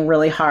partying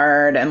really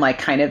hard and like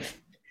kind of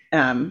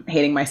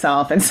hating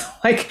myself. And so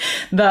like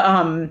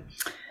the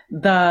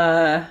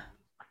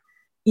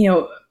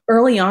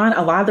early on,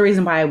 a lot of the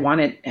reason why I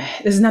wanted,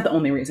 this is not the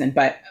only reason,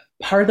 but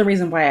part of the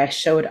reason why I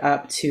showed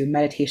up to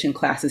meditation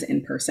classes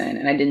in person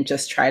and I didn't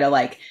just try to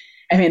like,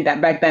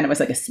 that back then it was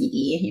like a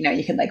CD,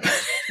 you could like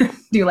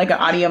do like an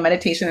audio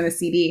meditation in a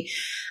CD.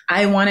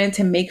 I wanted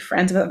to make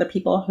friends with other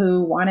people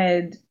who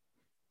wanted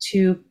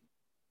to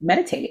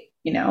meditate,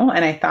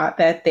 and I thought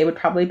that they would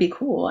probably be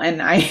cool.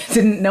 And I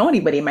didn't know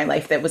anybody in my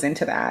life that was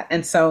into that.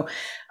 And so,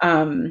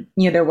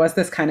 there was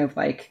this kind of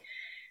like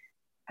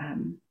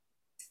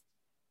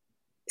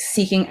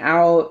seeking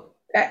out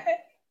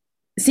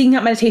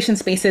meditation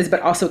spaces,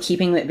 but also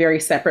keeping it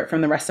very separate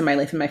from the rest of my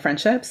life and my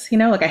friendships.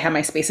 Like I had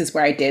my spaces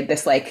where I did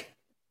this like,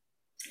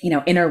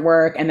 inner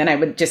work, and then I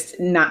would just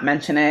not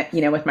mention it,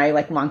 with my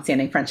like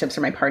longstanding friendships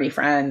or my party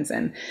friends.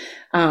 And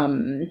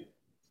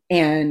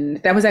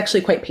that was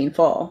actually quite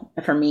painful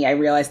for me. I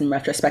realized in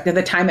retrospect. At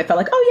the time, it felt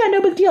like, oh yeah,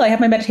 no big deal. I have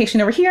my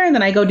meditation over here, and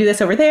then I go do this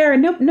over there,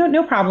 and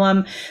no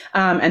problem.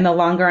 And the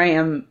longer I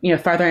am,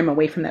 farther I'm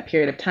away from that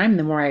period of time,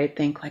 the more I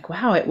think like,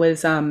 wow, it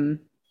was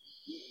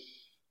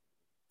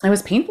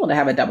painful to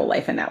have a double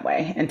life in that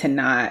way, and to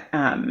not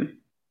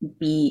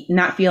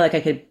feel like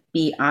I could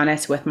be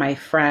honest with my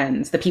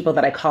friends, the people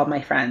that I called my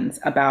friends,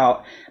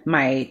 about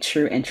my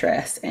true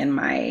interests and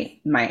my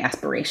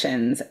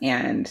aspirations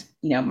and,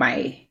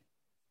 my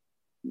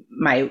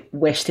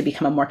wish to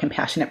become a more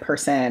compassionate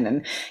person.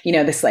 And,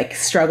 this like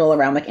struggle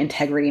around like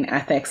integrity and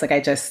ethics. Like I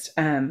just,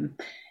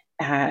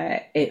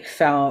 it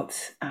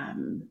felt,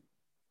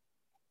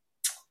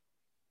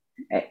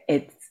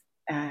 it's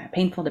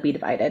painful to be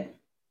divided,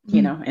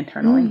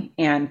 internally.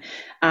 And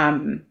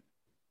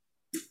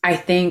I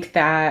think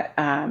that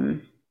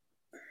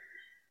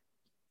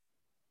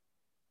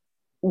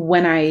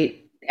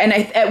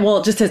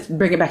just to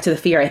bring it back to the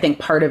fear, I think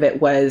part of it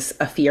was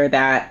a fear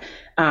that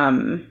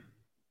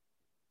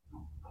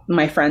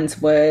my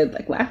friends would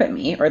like laugh at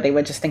me, or they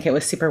would just think it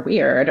was super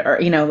weird, or,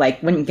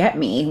 like wouldn't get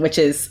me, which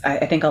is,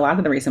 I think, a lot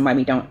of the reason why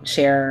we don't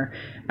share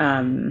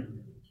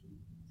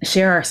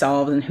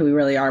ourselves and who we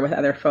really are with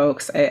other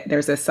folks.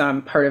 There's this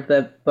part of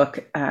the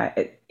book,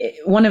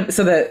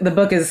 the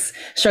book is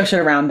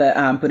structured around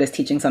the Buddha's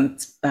teachings on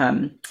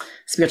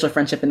spiritual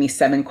friendship and these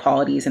 7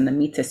 qualities in the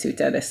Metta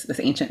Sutta, this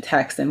ancient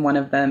text. And one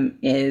of them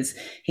is,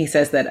 he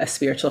says that a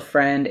spiritual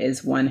friend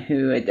is one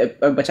who,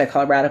 which I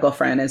call a radical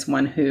friend, is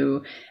one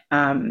who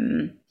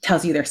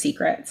tells you their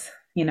secrets,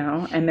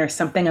 and there's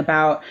something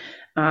about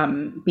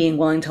being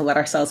willing to let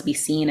ourselves be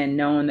seen and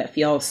known that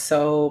feels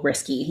so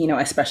risky,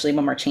 especially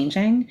when we're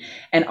changing.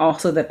 And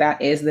also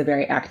that is the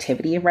very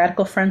activity of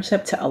radical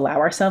friendship, to allow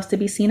ourselves to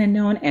be seen and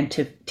known, and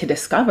to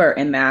discover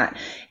in that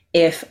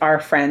if our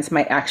friends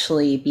might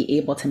actually be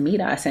able to meet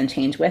us and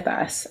change with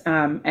us.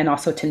 And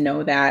also to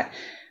know that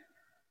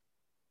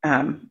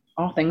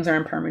all things are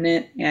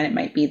impermanent, and it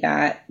might be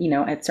that,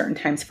 at certain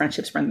times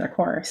friendships run their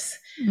course.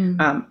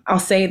 I'll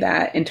say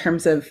that in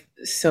terms of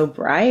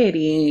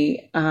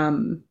sobriety,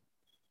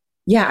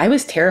 I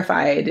was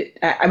terrified.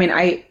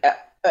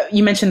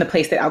 You mentioned the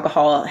place that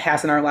alcohol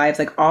has in our lives.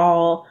 Like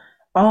all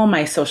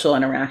my social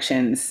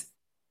interactions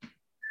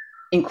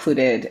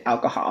included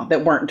alcohol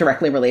that weren't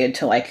directly related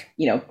to like,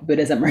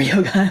 Buddhism or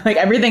yoga. Like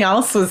everything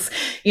else was,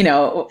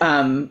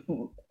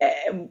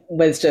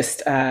 was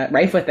just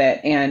rife with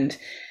it. And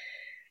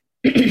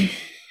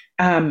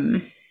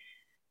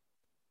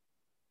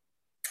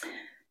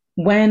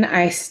when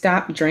I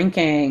stopped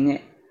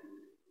drinking,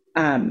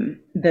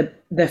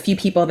 the few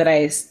people that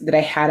I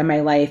had in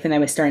my life, and I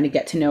was starting to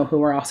get to know, who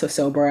were also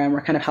sober and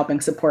were kind of helping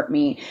support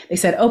me, they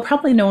said, oh,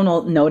 probably no one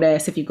will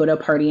notice if you go to a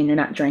party and you're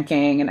not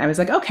drinking. And I was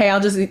like, okay, I'll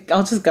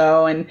just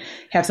go and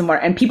have some more.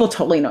 And people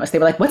totally noticed. They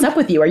were like, what's up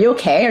with you? Are you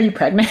okay? Are you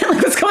pregnant?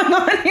 Like, what's going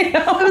on?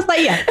 I was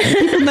like, yeah,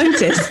 people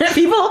noticed.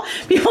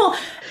 people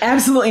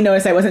absolutely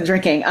noticed I wasn't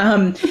drinking.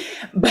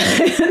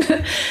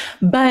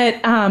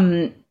 But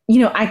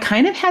I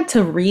kind of had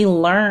to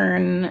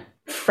relearn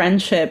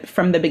friendship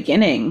from the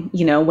beginning,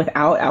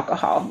 without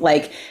alcohol.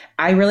 Like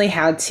I really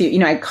had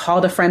to, I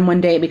called a friend one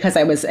day because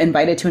I was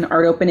invited to an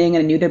art opening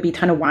and I knew there'd be a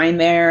ton of wine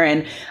there.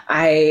 And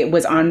I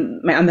was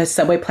on the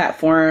subway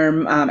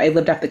platform. I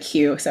lived off the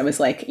queue. So I was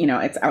like,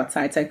 it's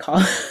outside. So I'd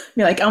call,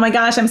 be like, oh my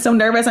gosh, I'm so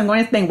nervous. I'm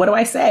going to think, what do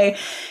I say?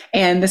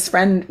 And this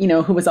friend,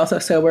 who was also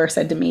sober,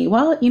 said to me,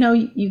 well,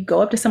 you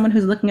go up to someone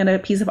who's looking at a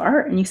piece of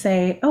art and you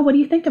say, oh, what do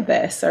you think of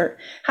this? Or,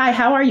 hi,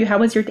 how are you? How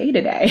was your day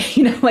today?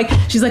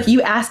 She's like,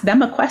 you ask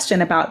them a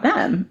question about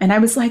them. And I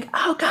was like,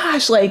 oh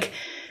gosh, like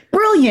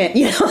brilliant.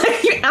 You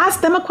ask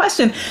them a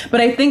question. But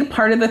I think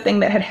part of the thing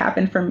that had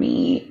happened for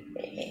me,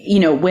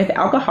 with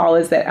alcohol,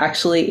 is that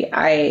actually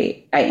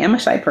I am a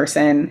shy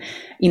person.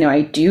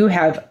 I do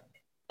have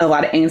a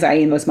lot of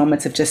anxiety in those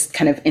moments of just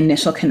kind of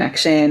initial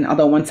connection.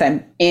 Although once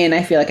I'm in,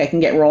 I feel like I can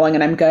get rolling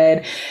and I'm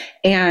good.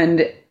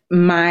 And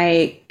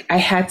I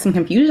had some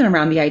confusion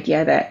around the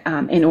idea that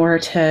in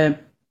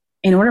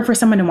order for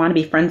someone to want to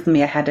be friends with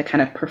me, I had to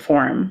kind of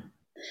perform.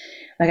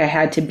 Like I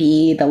had to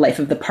be the life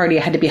of the party.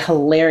 I had to be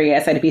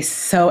hilarious. I had to be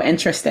so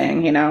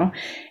interesting, you know?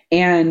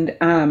 And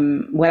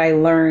what I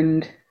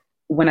learned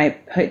when I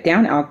put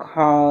down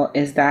alcohol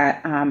is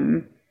that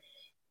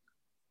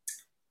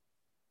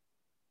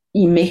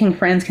making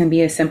friends can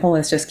be as simple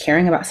as just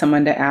caring about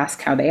someone to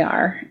ask how they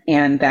are.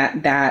 And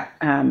that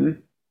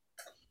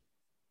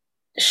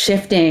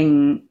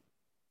shifting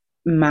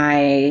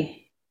my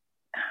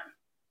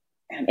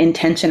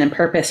intention and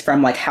purpose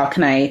from like, how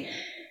can I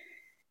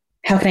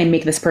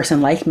make this person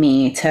like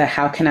me, to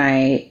how can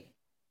I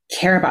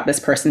care about this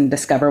person,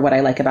 discover what I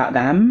like about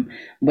them,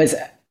 was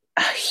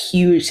a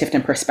huge shift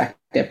in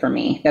perspective for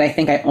me that I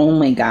think I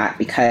only got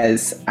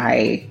because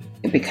I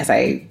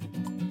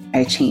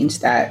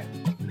changed that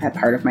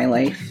part of my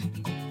life.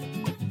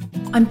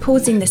 I'm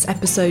pausing this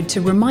episode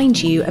to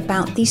remind you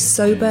about the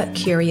Sober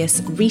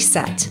Curious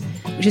Reset,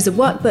 which is a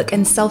workbook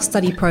and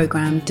self-study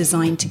program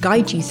designed to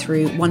guide you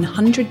through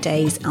 100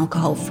 days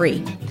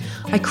alcohol-free.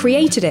 I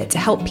created it to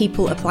help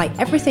people apply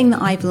everything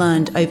that I've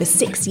learned over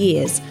 6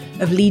 years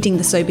of leading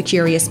the Sober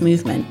Curious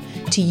movement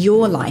to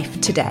your life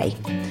today,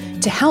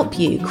 to help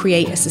you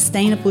create a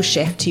sustainable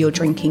shift to your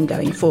drinking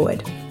going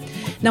forward.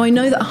 Now, I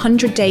know that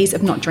 100 days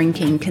of not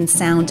drinking can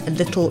sound a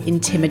little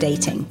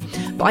intimidating,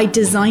 but I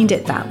designed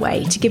it that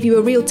way to give you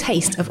a real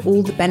taste of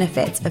all the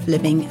benefits of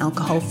living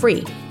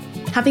alcohol-free.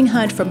 Having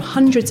heard from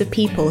hundreds of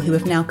people who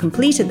have now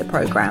completed the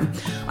program,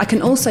 I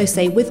can also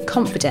say with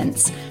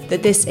confidence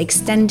that this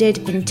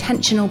extended,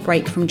 intentional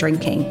break from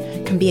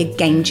drinking can be a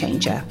game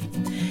changer.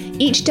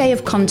 Each day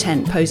of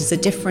content poses a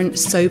different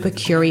sober,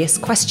 curious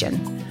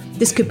question.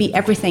 This could be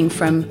everything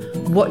from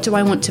what do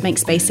I want to make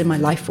space in my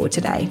life for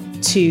today,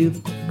 to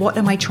what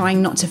am I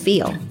trying not to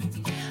feel?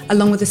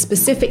 Along with a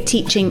specific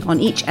teaching on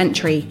each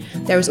entry,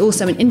 there is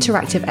also an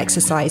interactive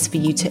exercise for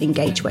you to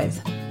engage with.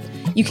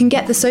 You can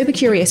get the Sober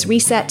Curious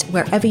Reset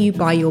wherever you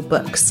buy your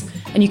books,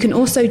 and you can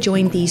also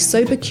join the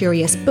Sober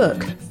Curious Book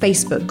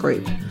Facebook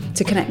group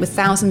to connect with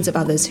thousands of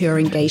others who are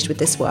engaged with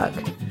this work.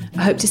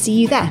 I hope to see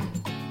you there.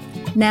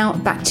 Now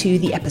back to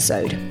the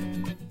episode.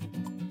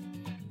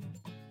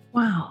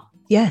 Wow.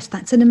 Yes,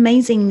 that's an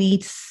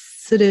amazingly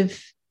sort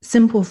of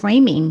simple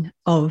framing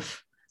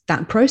of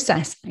that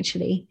process,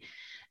 actually.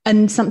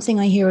 And something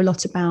I hear a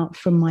lot about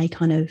from my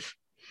kind of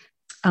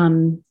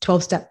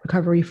 12-step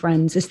recovery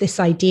friends is this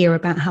idea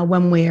about how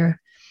when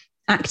we're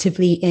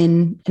actively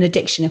in an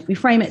addiction, if we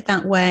frame it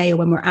that way, or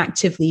when we're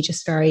actively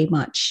just very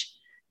much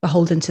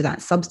beholden to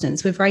that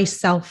substance, we're very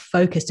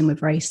self-focused and we're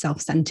very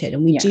self-centered.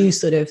 And we do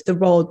sort of, the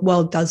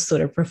world does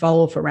sort of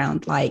revolve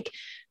around like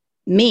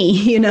me,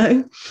 you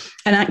know?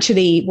 And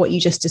actually what you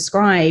just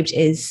described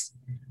is,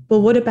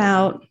 well, what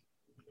about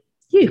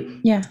you?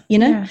 Yeah. You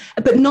know,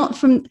 but not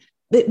from,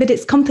 but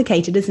it's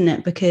complicated, isn't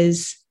it?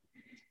 Because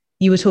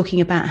you were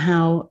talking about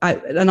how,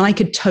 I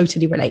could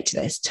totally relate to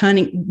this,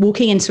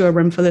 walking into a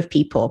room full of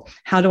people,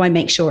 how do I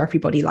make sure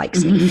everybody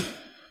likes me?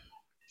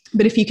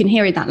 But if you can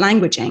hear that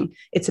languaging,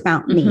 it's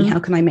about me. How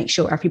can I make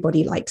sure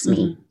everybody likes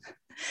me?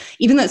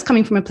 Even though it's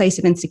coming from a place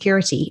of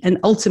insecurity, and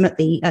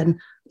ultimately,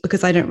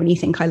 because I don't really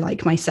think I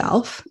like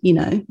myself, you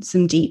know,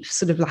 some deep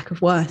sort of lack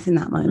of worth in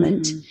that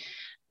moment.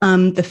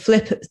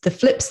 The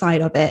flip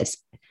side of it,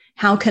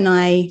 how can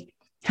I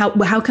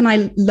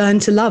learn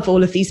to love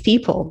all of these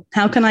people?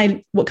 What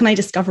can I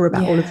discover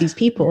about all of these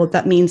people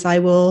that means I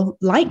will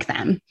like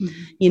them,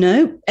 you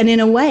know? And in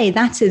a way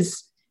that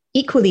is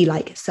equally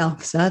like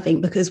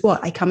self-serving, because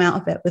I come out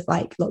of it with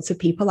like lots of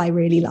people I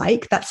really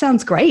like. That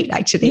sounds great,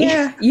 actually.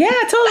 Yeah,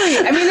 totally.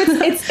 I mean,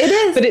 it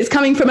is. But it's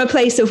coming from a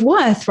place of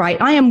worth,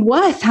 right? I am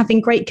worth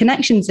having great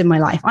connections in my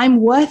life.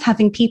 I'm worth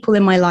having people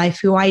in my life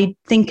who I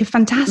think are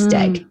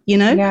fantastic, you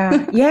know?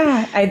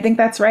 Yeah, I think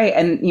that's right.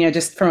 And, you know,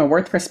 just from a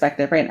worth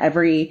perspective, right?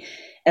 Every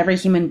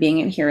human being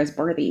in here is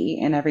worthy,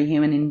 and every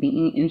human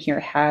being in here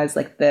has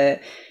like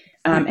the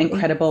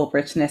incredible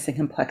richness and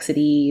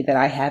complexity that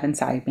I have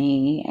inside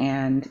me.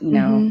 And, you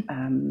know,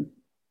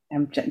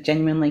 I'm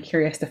genuinely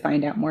curious to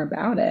find out more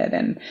about it.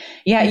 And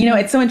you know,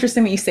 it's so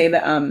interesting that you say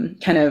that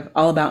kind of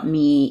all about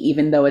me,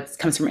 even though it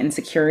comes from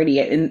insecurity.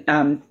 In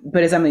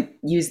Buddhism, we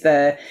use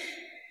the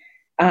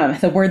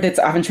word that's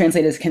often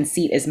translated as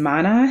conceit is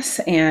manas,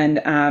 and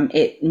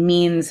it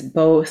means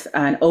both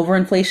an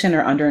overinflation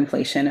or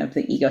underinflation of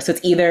the ego. So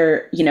it's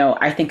either, you know,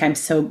 I think I'm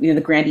so, you know,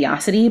 the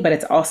grandiosity, but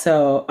it's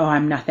also, oh,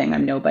 I'm nothing,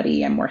 I'm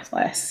nobody, I'm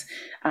worthless.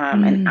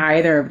 And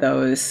either of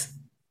those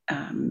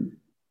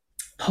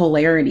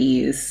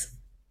polarities,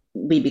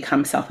 we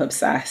become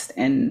self-obsessed,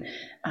 and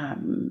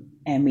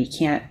we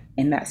can't,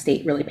 in that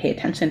state, really pay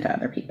attention to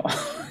other people.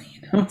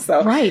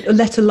 So right,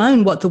 let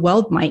alone what the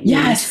world might need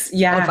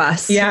of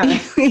us.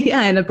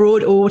 In a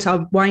broad or what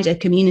our wider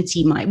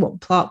community might, what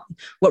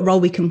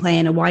role we can play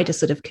in a wider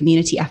sort of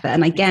community effort.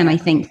 And again, I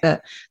think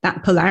that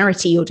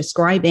polarity you're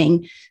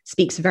describing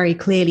speaks very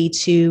clearly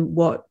to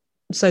what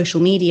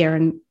social media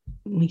and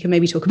we can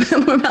maybe talk a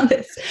bit more about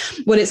this.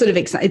 What it sort of,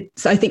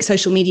 I think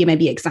social media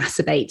maybe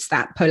exacerbates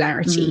that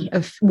polarity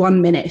of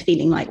 1 minute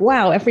feeling like,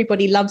 wow,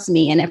 everybody loves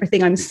me and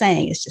everything I'm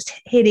saying is just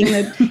hitting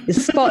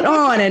is spot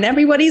on and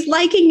everybody's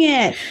liking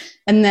it.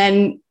 And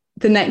then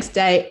the next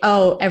day,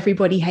 oh,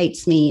 everybody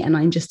hates me and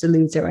I'm just a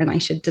loser and I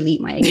should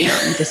delete my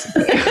account and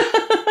disappear.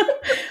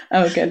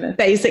 Oh, goodness.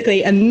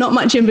 Basically, and not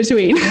much in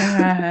between.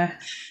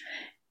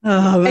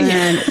 Oh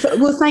man.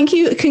 Well, thank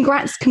you.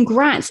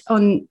 Congrats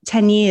on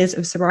 10 years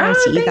of sobriety.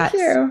 Oh, That's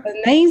you.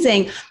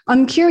 Amazing.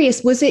 I'm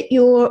curious, because it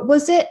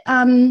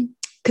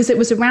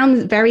was around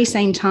the very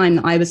same time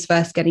that I was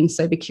first getting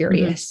sober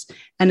curious.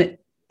 And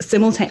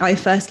I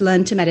first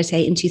learned to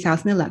meditate in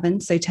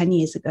 2011, so 10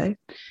 years ago.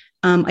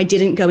 I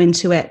didn't go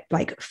into it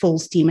like full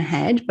steam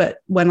ahead, but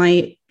when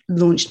I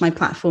launched my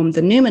platform,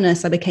 The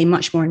Numinous, I became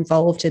much more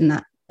involved in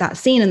that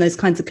scene and those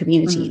kinds of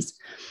communities.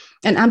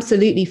 And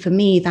absolutely, for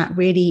me, that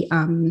really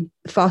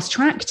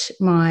fast-tracked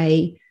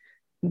my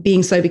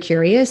being sober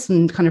curious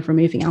and kind of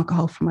removing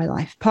alcohol from my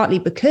life, partly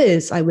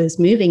because I was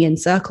moving in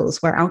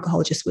circles where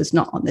alcohol just was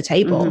not on the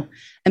table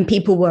and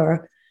people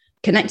were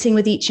connecting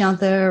with each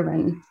other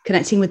and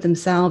connecting with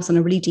themselves on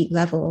a really deep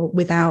level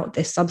without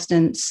this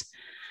substance.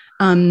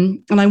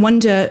 And I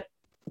wonder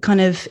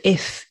kind of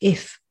if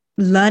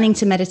learning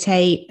to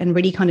meditate and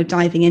really kind of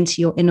diving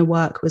into your inner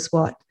work was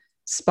what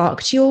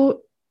sparked your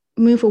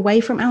move away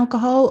from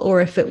alcohol,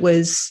 or if it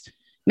was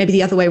maybe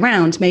the other way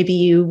around. Maybe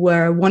you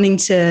were wanting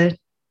to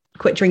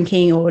quit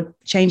drinking or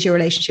change your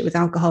relationship with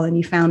alcohol and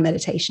you found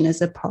meditation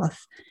as a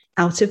path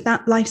out of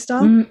that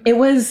lifestyle. It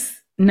was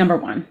number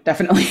one,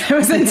 definitely. I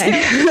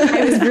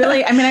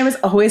was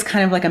always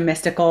kind of like a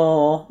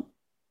mystical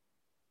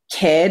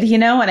kid,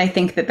 and I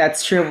think that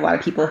that's true of a lot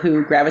of people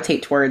who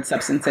gravitate towards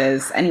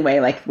substances anyway.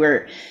 Like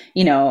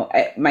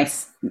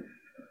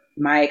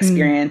my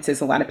experience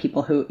is a lot of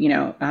people who,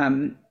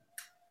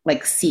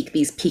 like seek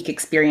these peak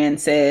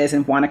experiences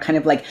and want to kind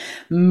of like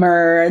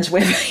merge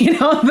with,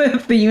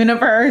 the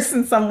universe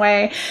in some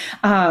way.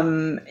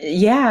 And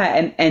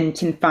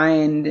can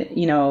find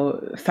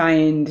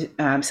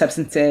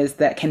substances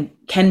that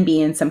can be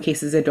in some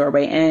cases a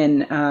doorway in,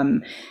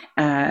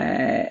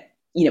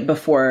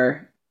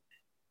 before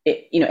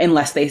it,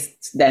 unless they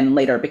then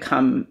later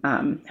become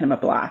kind of a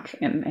block.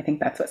 And I think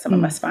that's what some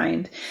of us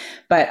find.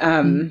 But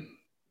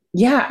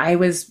yeah, I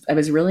was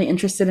really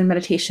interested in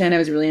meditation. I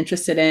was really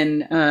interested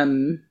in,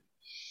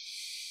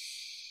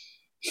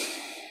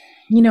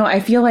 I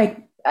feel like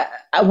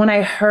when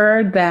I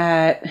heard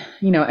that,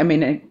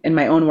 in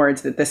my own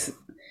words, that this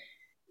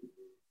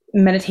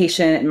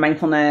meditation and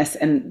mindfulness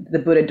and the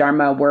Buddha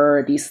Dharma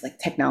were these like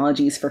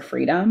technologies for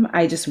freedom,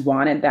 I just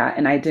wanted that.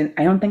 And I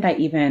don't think I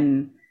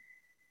even,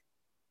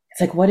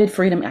 it's like, what did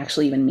freedom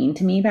actually even mean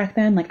to me back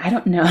then? Like, I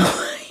don't know,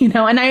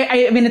 and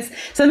I mean, it's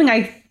something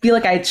I feel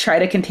like I try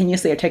to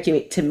continuously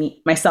articulate to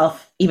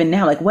myself even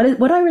now. Like, what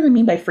do I really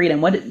mean by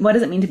freedom? What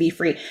does it mean to be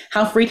free?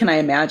 How free can I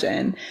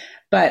imagine?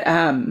 But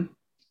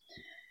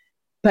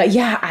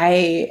yeah,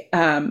 I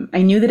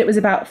knew that it was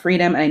about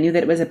freedom, and I knew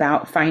that it was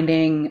about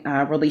finding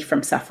relief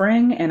from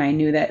suffering. And I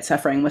knew that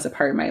suffering was a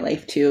part of my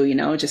life too,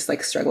 just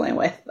like struggling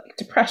with like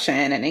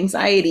depression and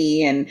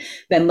anxiety, and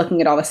then looking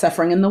at all the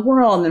suffering in the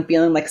world and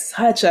feeling like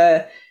such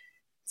a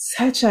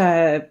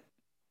like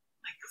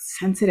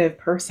sensitive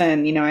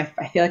person.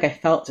 I feel like I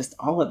felt just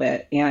all of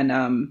it.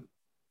 And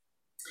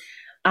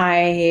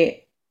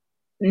I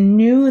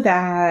knew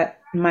that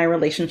my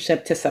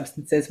relationship to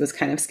substances was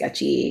kind of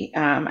sketchy.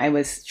 I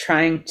was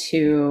trying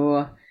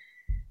to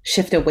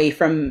shift away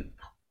from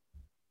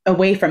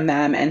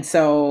them. And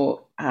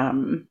so,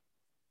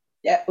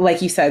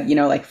 like you said,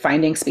 like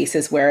finding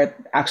spaces where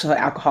actual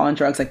alcohol and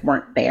drugs like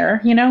weren't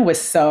there,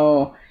 was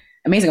so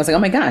amazing. I was like, oh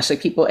my gosh, like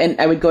people, and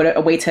I would go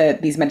away to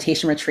these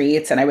meditation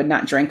retreats and I would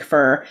not drink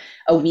for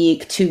a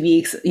week, 2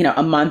 weeks,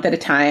 a month at a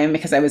time,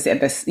 because I was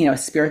at this,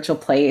 spiritual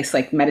place,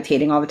 like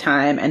meditating all the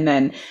time. And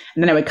then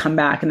I would come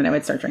back and then I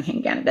would start drinking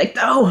again and be like,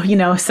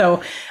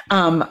 so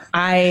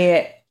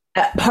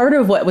part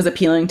of what was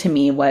appealing to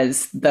me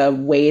was the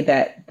way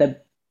that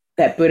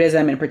that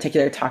Buddhism in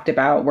particular talked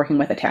about working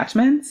with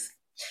attachments.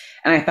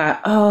 And I thought,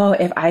 oh,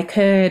 if I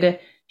could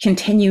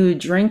continue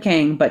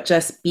drinking, but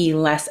just be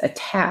less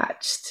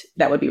attached,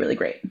 that would be really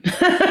great.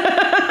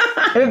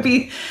 I would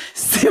be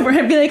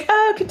like,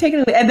 oh, I could take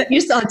it away. And then,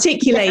 you just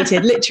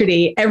articulated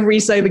literally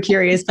every sober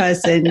curious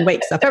person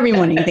wakes up every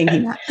morning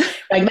thinking that.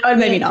 Like, no,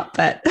 maybe not,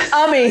 but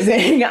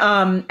amazing.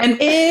 And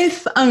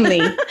if only.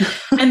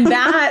 And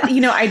that,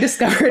 I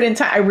discovered in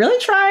time, I really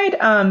tried.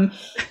 And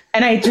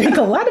I drank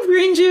a lot of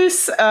green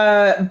juice.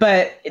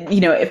 But,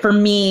 for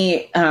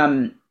me,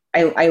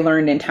 I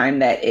learned in time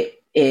that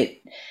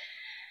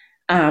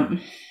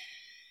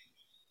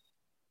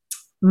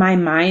my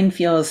mind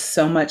feels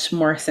so much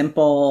more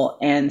simple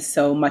and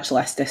so much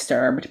less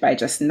disturbed by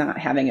just not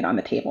having it on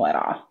the table at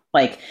all.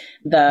 Like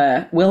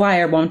the will I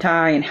or won't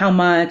I and how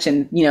much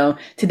and,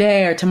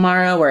 today or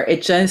tomorrow, or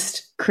it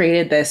just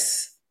created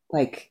this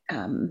like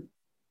kind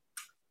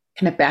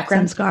of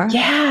background scar.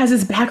 Yeah,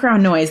 this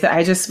background noise that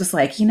I just was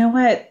like, you know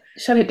what?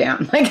 Shut it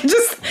down. Like,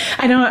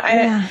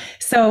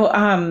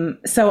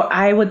 So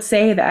I would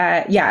say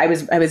that, yeah, I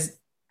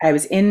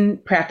was in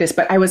practice,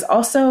 but I was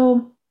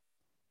also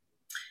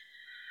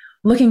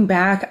looking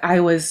back, I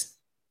was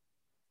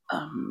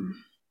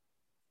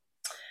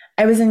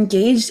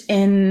engaged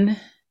in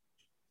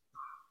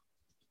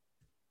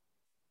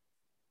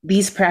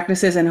these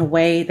practices in a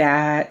way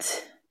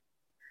that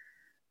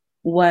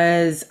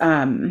was,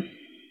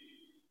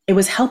 it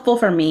was helpful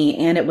for me.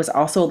 And it was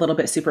also a little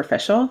bit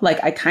superficial.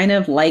 Like I kind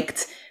of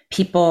liked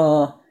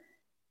people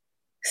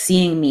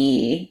seeing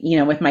me,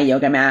 with my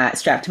yoga mat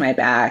strapped to my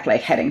back,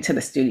 like heading to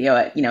the studio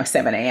at,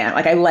 7 a.m.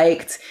 Like I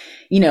liked,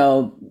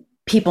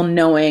 people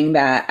knowing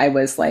that I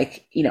was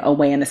like,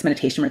 away on this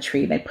meditation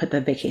retreat. I'd put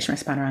the vacation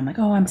responder on, like,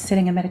 oh, I'm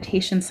sitting in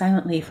meditation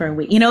silently for a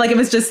week. Like it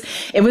was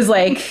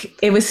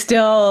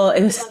still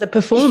the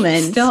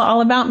performance, still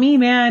all about me,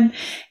 man.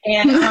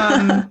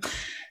 And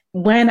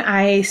when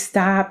I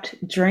stopped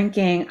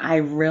drinking,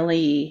 I feel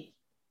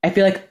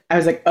like I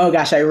was like, oh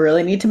gosh, I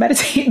really need to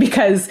meditate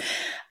because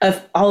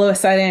of all of a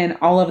sudden,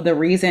 all of the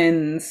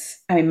reasons,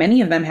 I mean,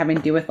 many of them having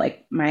to do with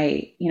like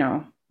my,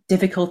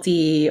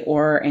 difficulty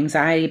or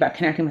anxiety about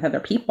connecting with other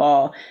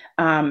people.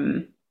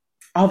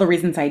 All the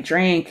reasons I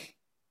drank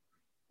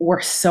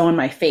were so in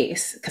my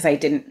face because I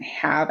didn't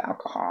have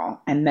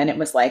alcohol. And then it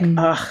was like,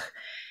 ugh,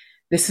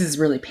 this is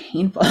really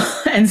painful.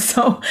 And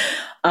so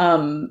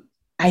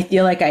I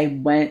feel like I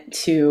went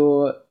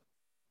to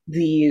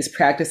these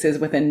practices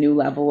with a new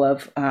level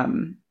of,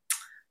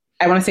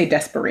 I want to say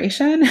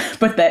desperation,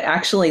 but that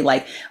actually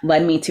like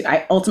led me to,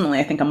 I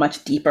think a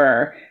much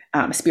deeper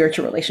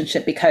spiritual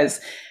relationship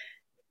because,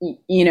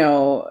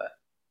 rather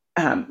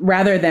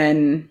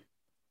than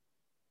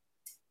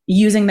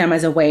using them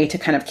as a way to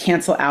kind of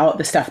cancel out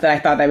the stuff that I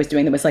thought I was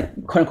doing that was like,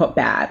 quote unquote,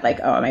 bad, like,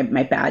 oh,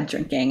 my bad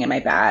drinking and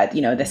my bad,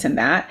 this and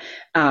that,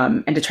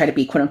 and to try to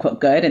be quote unquote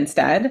good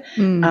instead.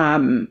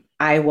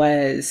 I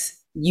was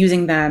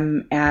using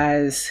them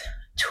as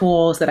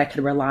tools that I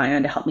could rely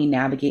on to help me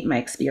navigate my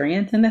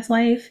experience in this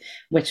life,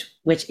 which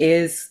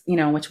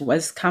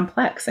was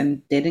complex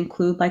and did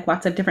include like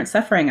lots of different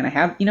suffering. And I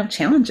have,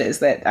 challenges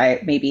that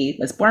I maybe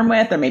was born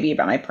with, or maybe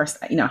about my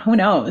person, who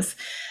knows,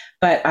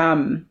 but,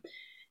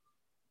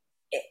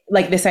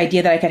 like this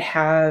idea that I could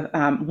have,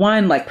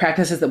 one, like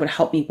practices that would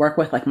help me work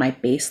with like my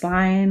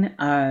baseline,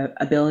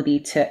 ability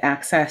to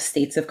access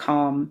states of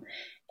calm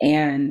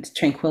and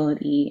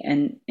tranquility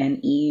and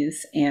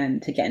ease,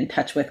 and to get in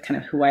touch with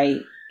kind of who I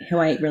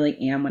really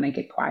am when I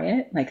get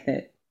quiet, like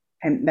that.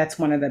 And that's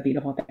one of the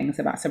beautiful things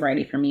about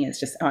sobriety for me is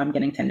just, I'm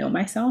getting to know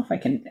myself. I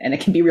can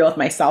be real with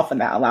myself,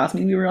 and that allows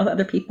me to be real with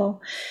other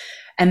people.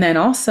 And then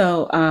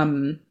also,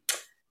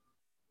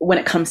 when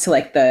it comes to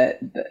like the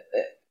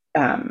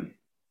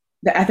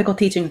ethical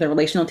teachings, the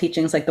relational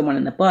teachings, like the one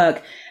in the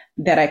book,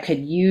 that I could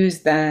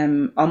use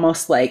them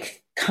almost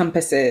like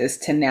compasses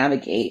to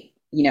navigate,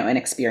 an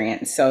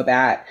experience, so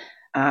that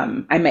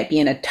I might be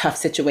in a tough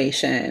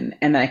situation,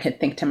 and then I could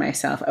think to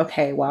myself,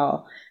 okay,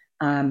 well,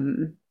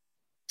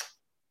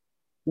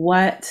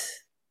 what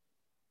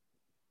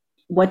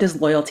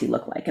does loyalty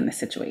look like in this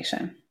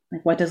situation?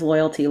 Like, what does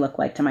loyalty look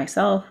like to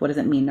myself? What does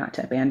it mean not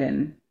to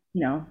abandon,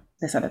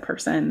 this other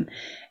person?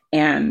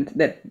 And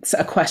that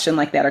a question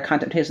like that or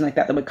contemplation like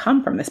that would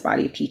come from this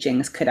body of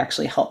teachings could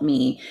actually help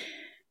me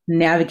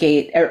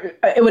navigate, or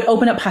it would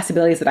open up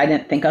possibilities that I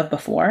didn't think of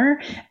before,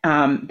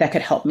 that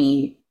could help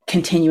me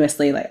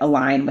continuously like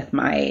align with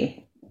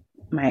my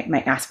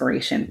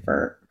aspiration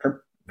for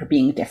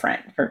being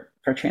different,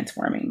 for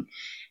transforming.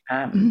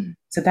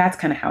 So that's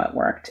kind of how it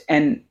worked.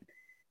 And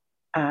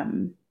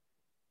I'm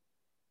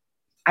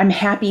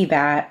happy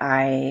that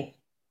I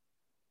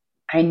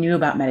knew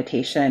about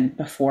meditation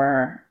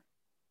before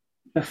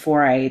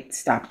I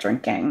stopped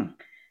drinking,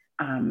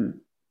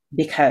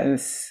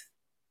 because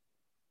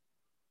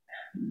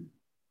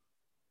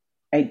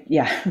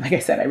like I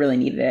said, I really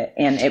needed it.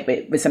 And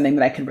it was something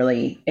that I could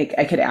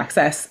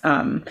access,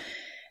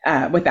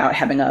 without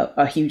having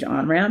a huge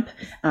on-ramp.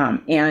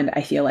 And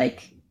I feel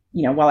like,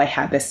 while I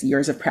had this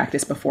years of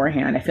practice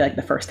beforehand, I feel like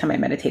the first time I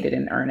meditated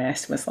in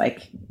earnest was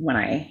like when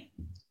I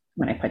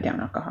put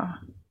down alcohol.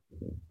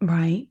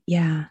 Right.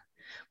 Yeah.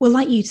 Well,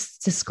 like you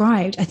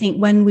described, I think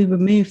when we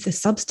remove the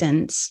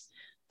substance,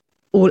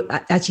 or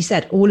as you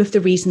said, all of the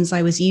reasons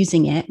I was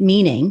using it,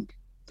 meaning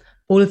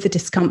all of the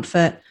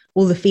discomfort,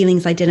 all the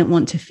feelings I didn't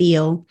want to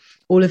feel,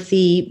 all of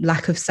the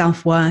lack of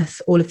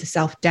self-worth, all of the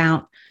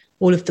self-doubt,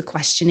 all of the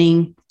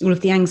questioning, all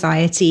of the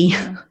anxiety,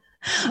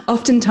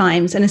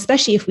 oftentimes, and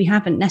especially if we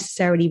haven't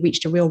necessarily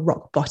reached a real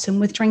rock bottom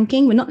with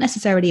drinking, we're not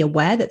necessarily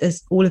aware that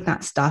there's all of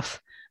that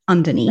stuff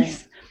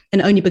underneath. Right.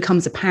 And only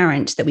becomes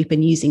apparent that we've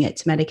been using it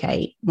to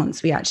medicate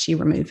once we actually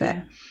remove it.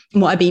 And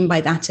what I mean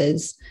by that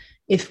is,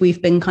 if we've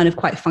been kind of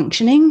quite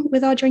functioning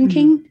with our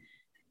drinking,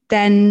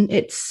 then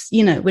it's,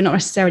 we're not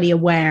necessarily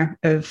aware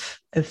of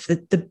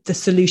the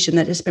solution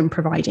that it's been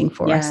providing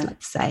for us,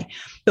 let's say.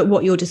 But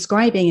what you're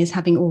describing is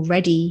having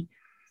already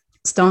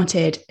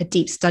started a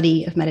deep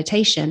study of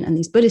meditation and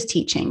these Buddhist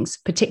teachings,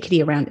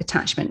 particularly around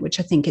attachment, which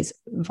I think is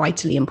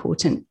vitally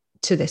important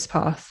to this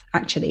path,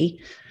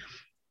 actually.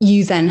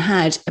 You then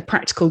had a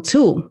practical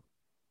tool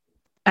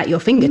at your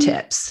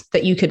fingertips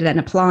that you could then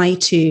apply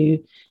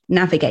to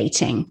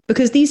navigating,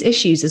 because these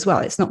issues as well,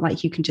 it's not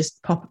like you can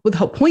just pop, well, the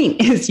whole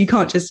point is you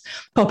can't just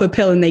pop a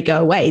pill and they go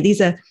away. These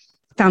are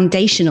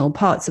foundational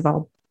parts of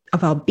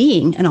our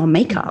being and our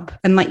makeup.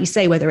 And like you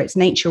say, whether it's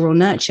nature or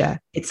nurture,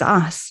 it's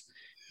us.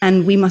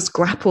 And we must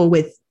grapple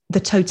with the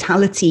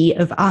totality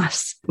of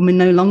us when we're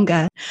no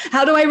longer,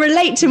 how do I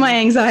relate to my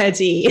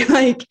anxiety?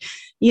 Like,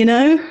 you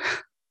know,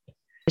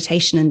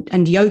 meditation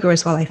and yoga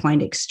as well, I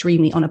find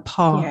extremely on a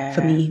par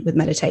for me with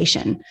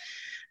meditation,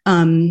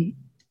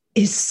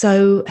 is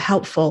so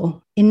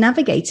helpful in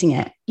navigating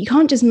it. You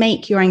can't just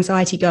make your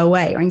anxiety go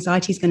away. Your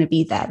anxiety is going to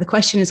be there. The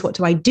question is, what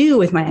do I do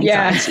with my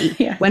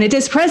anxiety when it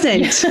is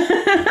present?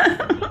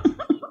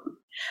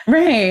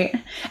 Right.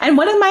 And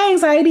what is my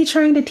anxiety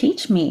trying to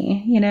teach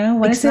me? You know,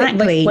 what is it?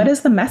 Like, what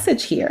is the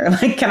message here?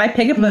 Like, can I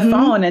pick up the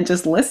phone and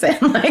just listen?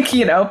 Like,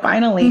 you know,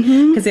 finally,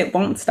 because it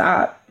won't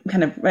stop.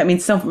 Kind of, I mean,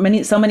 so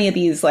many of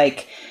these,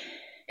 like,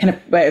 kind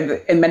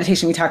of in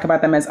meditation, we talk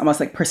about them as almost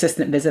like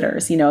persistent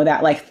visitors, you know,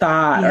 that like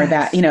thought or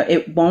that, you know,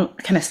 it won't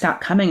kind of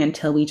stop coming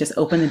until we just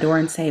open the door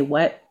and say,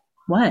 what,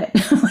 like,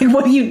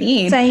 what do you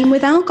need? Same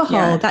with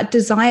alcohol. That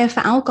desire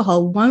for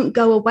alcohol won't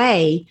go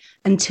away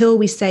until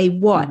we say,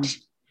 what?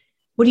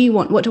 What do you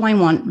want? What do I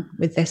want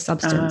with this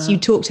substance? You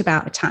talked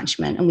about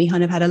attachment, and we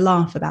kind of had a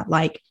laugh about,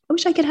 like, I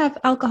wish I could have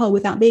alcohol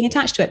without being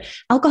attached to it.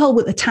 Alcohol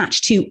will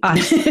attach to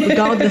us,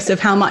 regardless of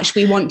how much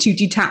we want to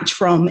detach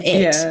from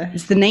it.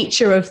 It's the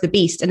nature of the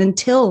beast. And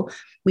until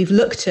we've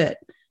looked at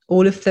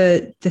all of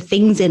the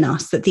things in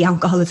us that the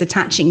alcohol is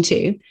attaching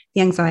to,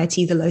 the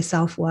anxiety, the low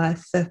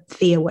self-worth, the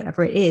fear,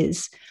 whatever it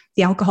is,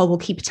 the alcohol will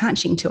keep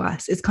attaching to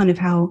us. It's kind of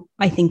how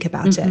I think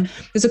about it.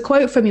 There's a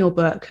quote from your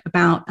book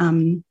about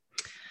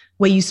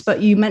where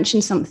you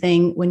mentioned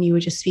something when you were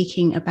just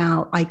speaking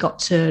about, I got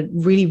to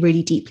really,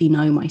 really deeply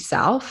know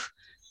myself,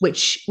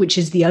 which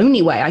is the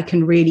only way I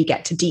can really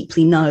get to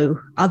deeply know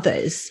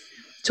others.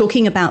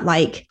 Talking about,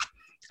 like,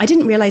 I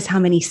didn't realize how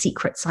many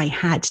secrets I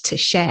had to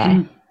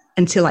share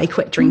until I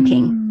quit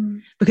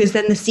drinking, because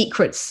then the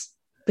secrets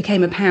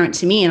became apparent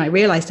to me, and I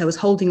realized I was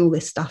holding all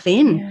this stuff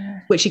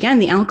in, which again,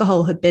 the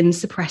alcohol had been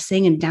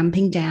suppressing and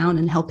damping down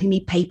and helping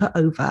me paper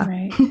over.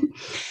 Right.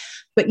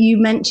 But you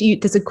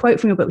mentioned, there's a quote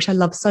from your book, which I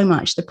love so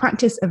much. The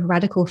practice of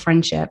radical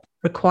friendship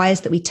requires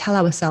that we tell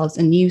ourselves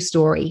a new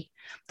story,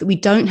 that we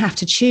don't have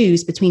to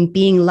choose between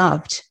being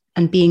loved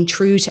and being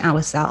true to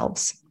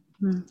ourselves.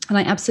 And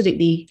I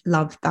absolutely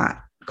love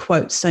that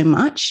quote so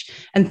much.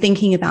 And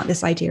thinking about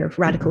this idea of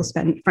radical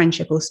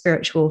friendship or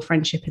spiritual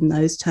friendship in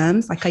those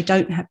terms, like, I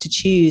don't have to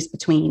choose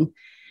between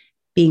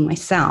being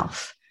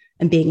myself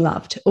and being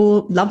loved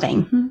or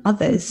loving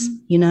others,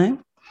 you know?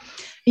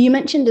 You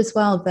mentioned as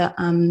well that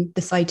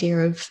this idea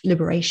of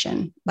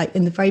liberation, like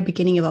in the very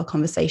beginning of our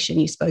conversation,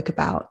 you spoke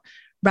about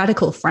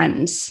radical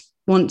friends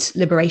want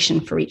liberation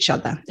for each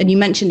other. And you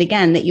mentioned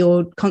again that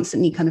you're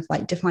constantly kind of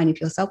like defining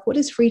for yourself, what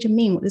does freedom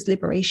mean? What does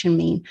liberation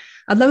mean?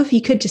 I'd love if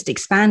you could just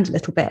expand a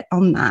little bit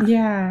on that.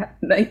 Yeah.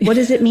 What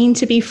does it mean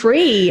to be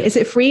free? Is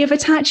it free of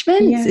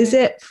attachments? Yeah. Is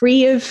it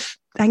free of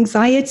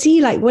anxiety?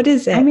 Like, what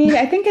is it? I mean,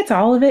 I think it's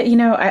all of it. You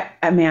know,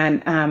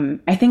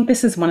 I think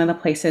this is one of the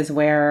places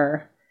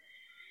where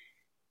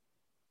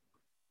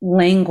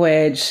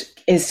language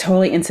is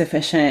totally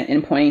insufficient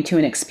in pointing to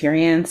an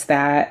experience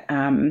that,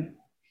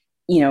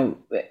 you know,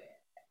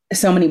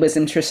 so many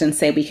wisdom traditions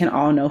say we can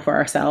all know for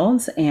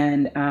ourselves,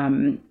 and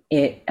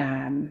it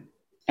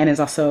is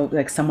also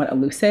like somewhat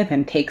elusive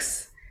and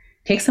takes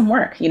some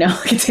work. You know,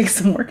 it takes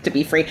some work to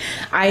be free.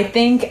 I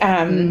think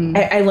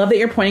I love that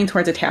you're pointing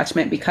towards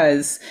attachment,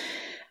 because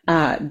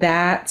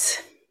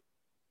that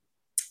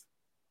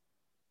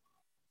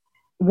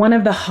one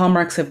of the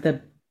hallmarks of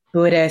the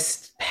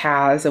Buddhist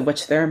paths, of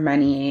which there are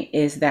many,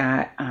 is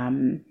that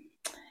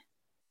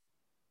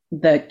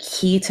the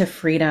key to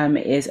freedom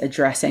is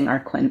addressing our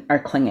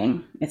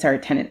clinging. It's our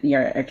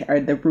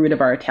the root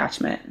of our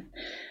attachment.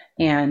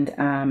 And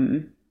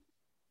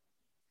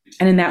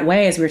in that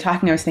way, as we were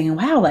talking, I was thinking,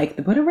 wow, like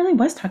the Buddha really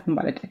was talking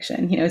about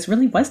addiction. You know, it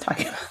really was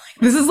talking about,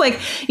 like, this is like,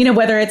 you know,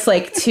 whether it's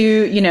like to,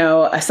 you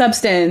know, a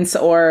substance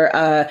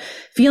or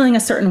feeling a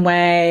certain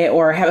way,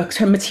 or have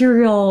a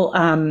material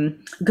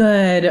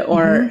good,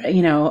 or,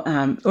 you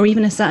know, or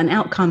even a certain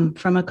outcome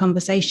from a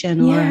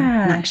conversation or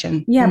an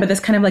action. Yeah. But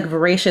this kind of like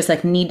voracious,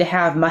 like need to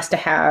have, must to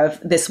have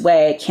this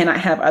way, cannot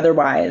have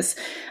otherwise.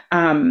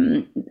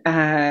 So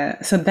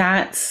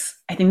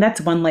I think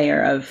that's one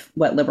layer of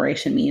what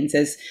liberation means,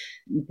 is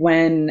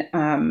when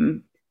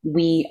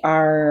we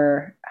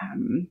are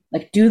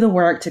like do the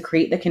work to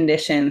create the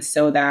conditions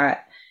so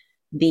that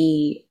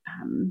the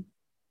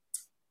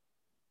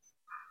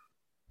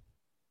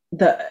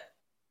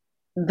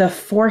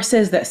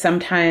forces that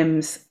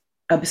sometimes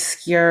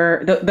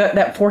obscure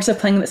that force of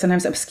clinging that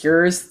sometimes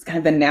obscures kind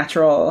of the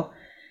natural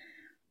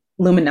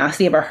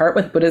luminosity of our heart,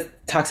 what Buddha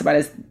talks about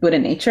as Buddha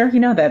nature, you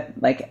know, that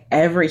like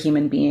every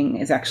human being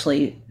is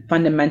actually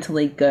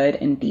fundamentally good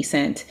and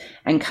decent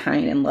and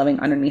kind and loving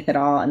underneath it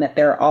all. And that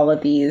there are all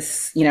of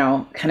these, you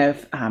know, kind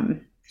of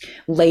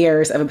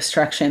layers of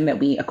obstruction that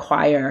we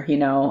acquire,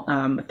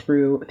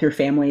 through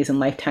families and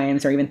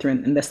lifetimes, or even through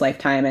in this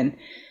lifetime. And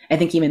I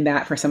think even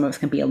that for some of us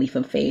can be a leap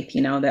of faith,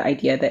 the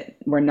idea that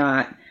we're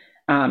not,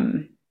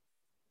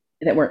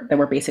 that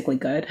we're basically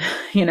good,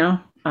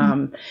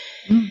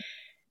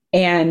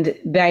 And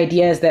the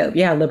idea is that,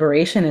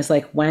 liberation is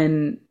like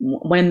when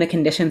the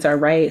conditions are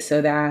right,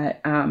 so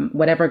that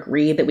whatever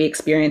greed that we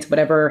experience,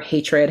 whatever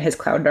hatred has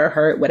clouded our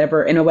heart,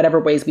 whatever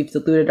ways we've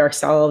deluded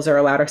ourselves or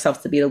allowed ourselves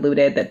to be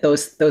deluded, that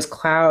those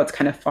clouds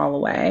kind of fall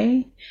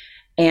away,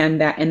 and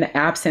that in the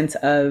absence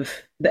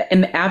of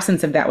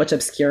that which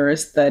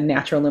obscures the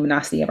natural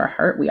luminosity of our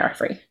heart, we are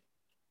free.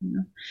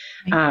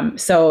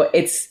 So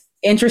it's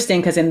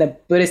interesting because in the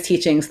Buddhist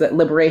teachings, that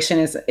liberation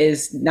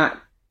is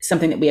not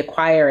something that we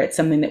acquire, it's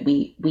something that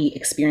we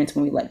experience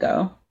when we let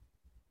go.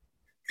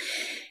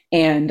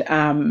 And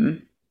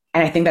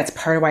I think that's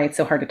part of why it's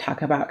so hard to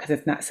talk about, because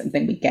it's not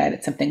something we get,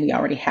 it's something we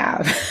already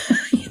have.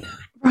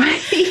 Right.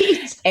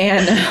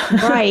 And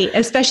right,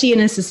 especially in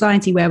a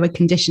society where we're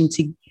conditioned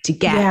to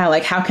get. Yeah,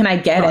 like how can I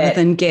get rather it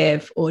than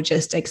give or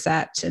just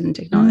accept and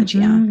acknowledge.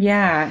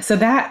 Yeah. So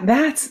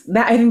that's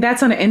I think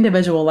that's on an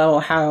individual level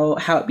how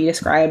it be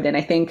described. And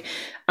I think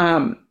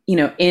I'll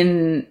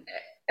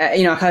kind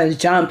of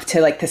jump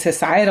to like the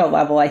societal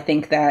level. I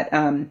think that,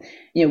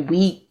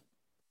 we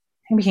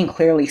can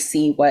clearly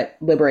see what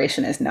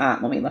liberation is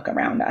not when we look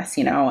around us,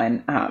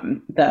 and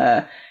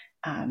the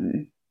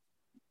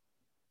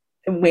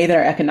way that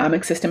our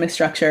economic system is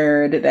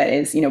structured, that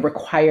is,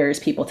 requires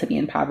people to be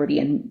in poverty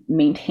and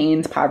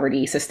maintains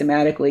poverty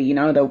systematically,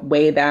 the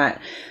way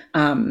that,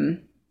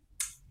 again,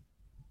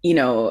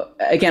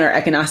 our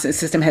economic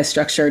system has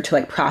structured to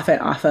like profit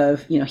off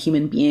of,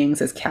 human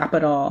beings as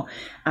capital.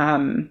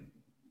 I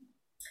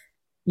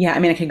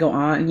could go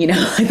on,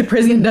 like the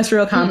prison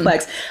industrial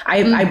complex.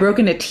 I broke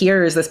into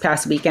tears this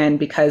past weekend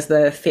because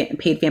the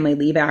Paid Family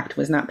Leave Act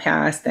was not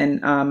passed. And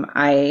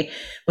I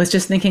was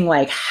just thinking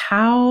like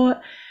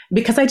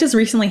because I just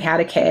recently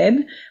had a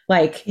kid,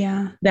 like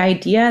the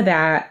idea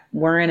that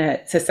we're in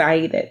a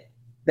society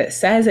that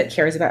says it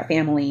cares about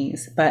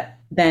families, but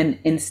then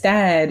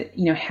instead,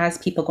 has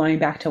people going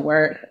back to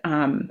work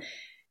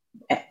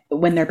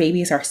when their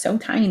babies are so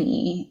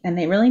tiny and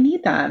they really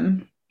need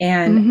them.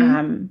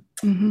 And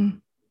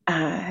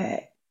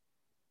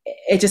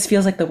it just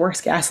feels like the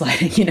worst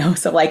gaslighting,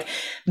 so like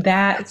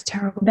that, it's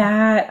terrible.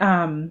 That,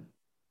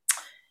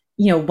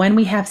 when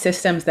we have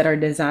systems that are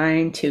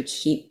designed to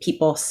keep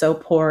people so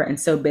poor and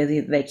so busy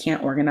that they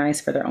can't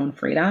organize for their own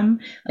freedom,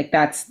 like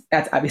that's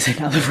obviously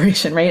not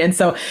liberation, right? And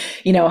so,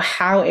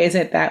 how is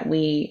it that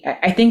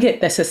I think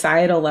at the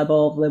societal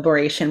level,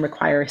 liberation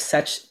requires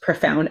such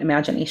profound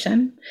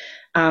imagination,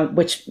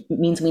 which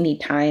means we need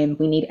time,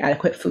 we need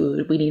adequate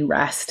food, we need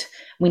rest,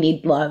 we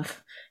need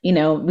love. We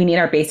need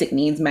our basic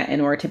needs met in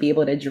order to be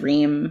able to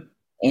dream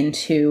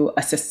into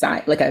a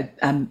society, like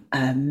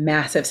a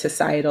massive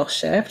societal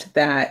shift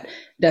that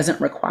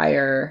doesn't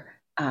require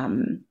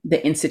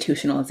the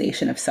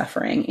institutionalization of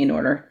suffering in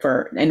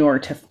order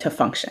to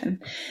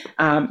function.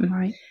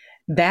 Right.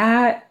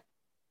 That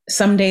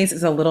some days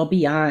is a little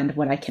beyond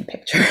what I can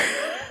picture.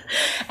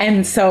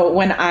 And so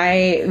when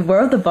I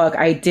wrote the book,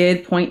 I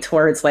did point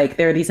towards like,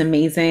 there are these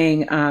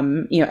amazing,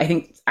 I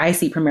think I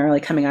see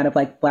primarily coming out of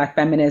like Black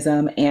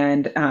feminism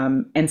and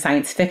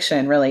science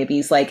fiction, really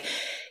these like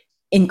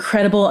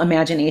incredible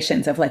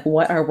imaginations of like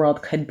what our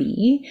world could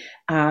be.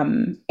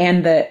 And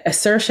the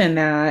assertion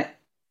that,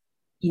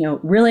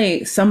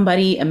 really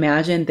somebody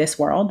imagined this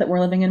world that we're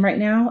living in right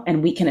now.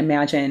 And we can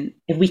imagine,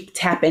 if we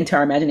tap into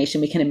our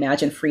imagination, we can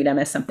imagine freedom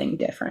as something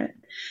different.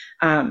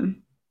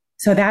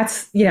 So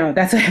that's what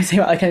I'm saying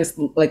about like kind of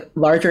like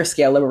larger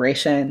scale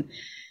liberation.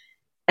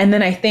 And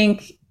then I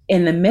think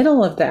in the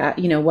middle of that,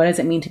 what does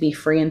it mean to be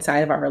free inside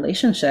of our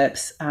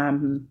relationships?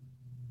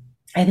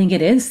 I think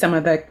it is some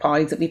of the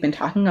qualities that we've been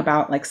talking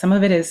about. Like some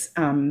of it is,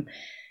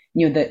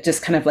 the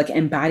just kind of like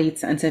embodied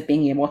sense of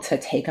being able to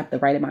take up the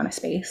right amount of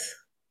space,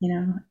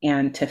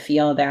 and to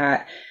feel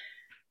that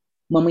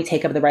when we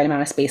take up the right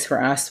amount of space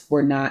for us,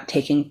 we're not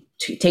taking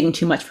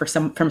too much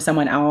from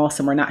someone else,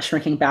 and we're not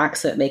shrinking back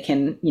so that they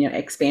can,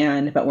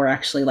 expand, but we're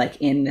actually like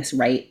in this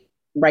right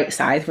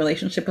size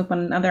relationship with one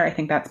another. I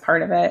think that's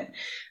part of it.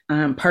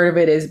 Part of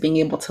it is being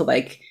able to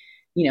like,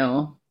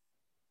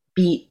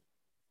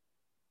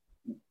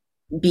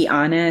 be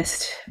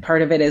honest.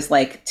 Part of it is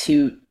like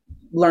to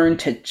learn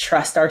to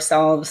trust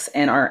ourselves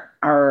and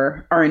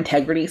our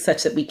integrity,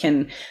 such that we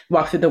can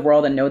walk through the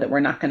world and know that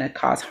we're not going to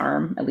cause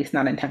harm, at least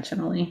not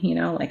intentionally,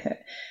 like it.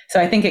 So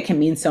I think it can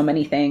mean so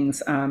many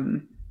things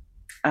in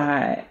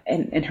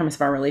terms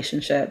of our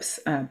relationships.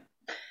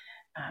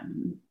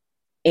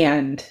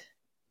 And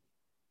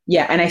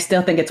I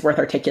still think it's worth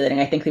articulating.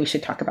 I think that we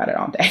should talk about it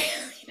all day.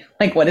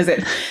 Like, what does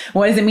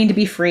it mean to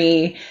be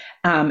free?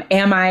 Where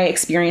am I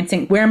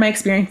experiencing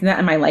that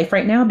in my life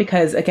right now?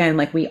 Because again,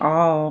 like we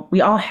all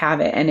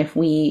have it. And if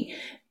we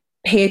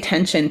pay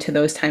attention to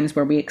those times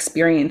where we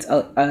experience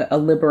a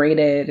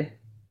liberated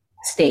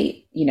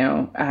state,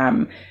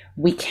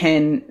 we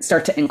can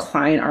start to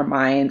incline our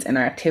minds and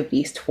our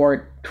activities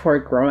toward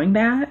growing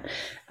that,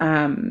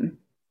 and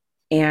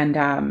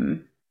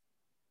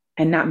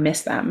not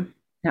miss them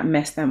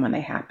when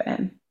they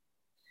happen.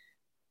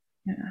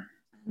 Yeah.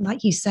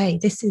 Like you say,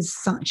 this is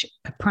such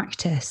a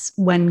practice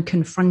when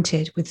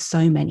confronted with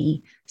so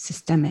many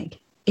systemic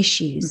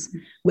issues,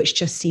 which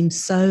just seem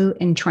so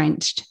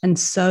entrenched and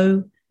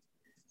so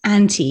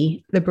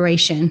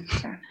anti-liberation.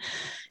 Yeah.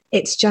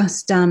 It's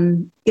just,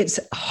 it's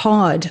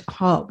hard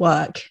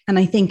work. And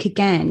I think,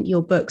 again,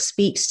 your book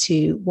speaks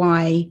to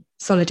why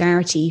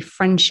solidarity,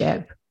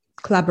 friendship,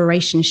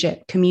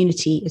 collaborationship,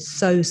 community is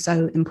so,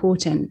 so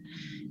important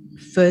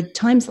for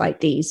times like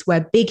these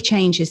where big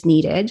change is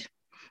needed,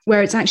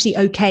 where it's actually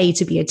okay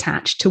to be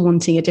attached to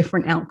wanting a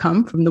different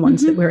outcome from the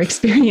ones that we're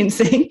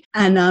experiencing.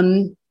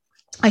 And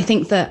I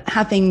think that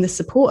having the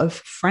support of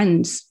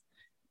friends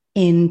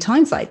in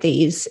times like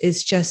these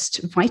is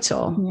just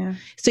vital. Yeah.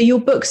 So your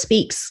book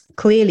speaks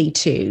clearly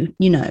to,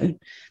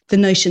 the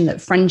notion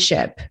that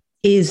friendship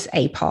is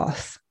a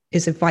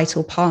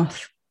vital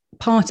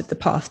part of the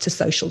path to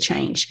social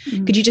change.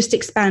 Could you just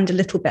expand a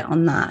little bit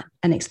on that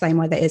and explain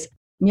why that is?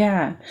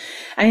 Yeah.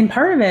 I mean,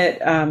 part of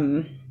it,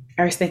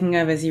 I was thinking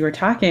of as you were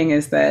talking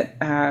is that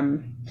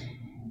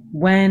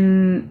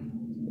when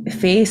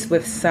faced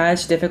with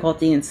such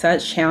difficulty and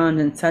such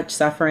challenge and such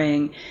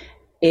suffering,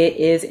 it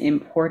is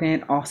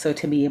important also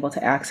to be able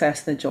to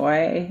access the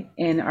joy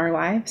in our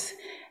lives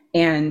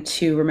and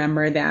to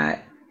remember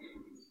that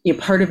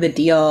part of the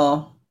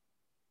deal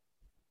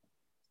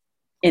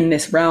in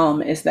this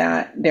realm is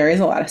that there is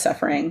a lot of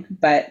suffering,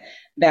 but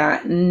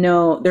that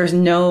there's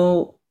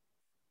no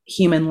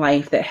human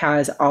life that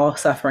has all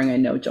suffering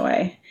and no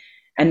joy.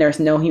 And there's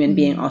no human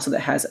being also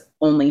that has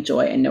only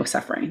joy and no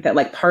suffering. That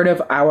like part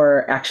of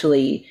our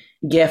actually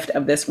gift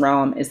of this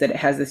realm is that it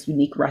has this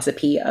unique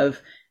recipe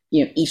of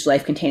each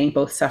life containing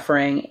both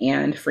suffering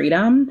and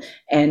freedom,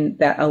 and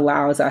that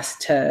allows us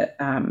to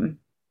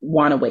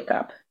want to wake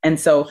up. And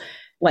so,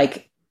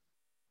 like,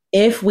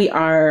 if we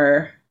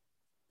are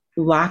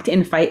locked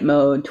in fight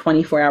mode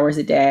 24 hours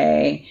a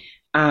day,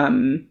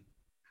 and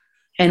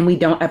we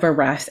don't ever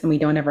rest and we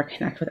don't ever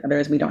connect with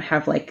others, we don't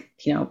have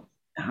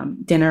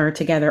dinner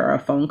together or a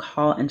phone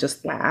call and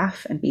just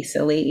laugh and be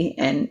silly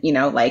and we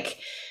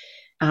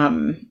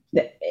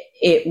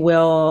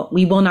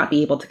will not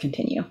be able to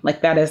continue.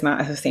 Like, that is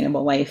not a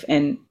sustainable life.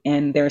 And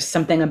there's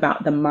something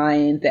about the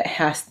mind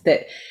that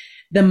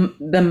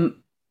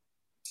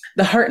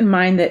the heart and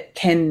mind that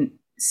can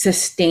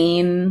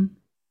sustain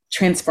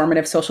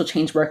transformative social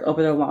change work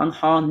over the long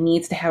haul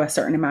needs to have a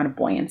certain amount of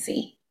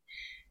buoyancy.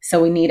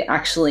 So we need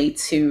actually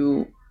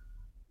to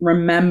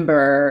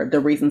remember the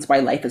reasons why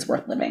life is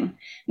worth living.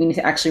 We need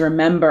to actually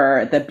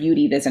remember the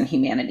beauty that is in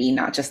humanity,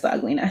 not just the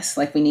ugliness.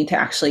 Like, we need to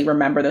actually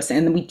remember those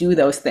things. And we do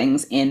those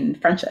things in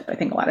friendship, I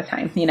think, a lot of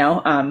time, in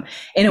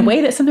a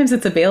way that sometimes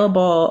it's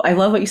available. I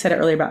love what you said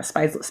earlier about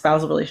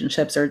spousal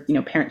relationships or,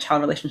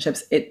 parent-child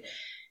relationships. It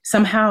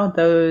somehow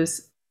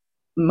those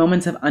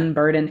moments of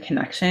unburdened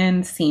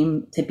connection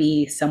seem to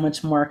be so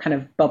much more kind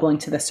of bubbling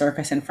to the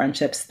surface in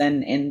friendships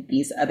than in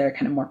these other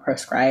kind of more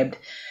proscribed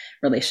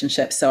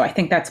relationships. So I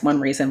think that's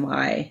one reason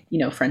why,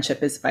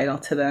 friendship is vital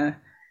to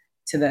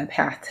the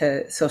path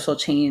to social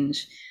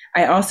change.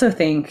 I also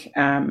think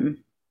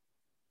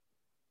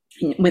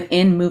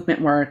within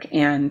movement work,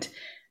 and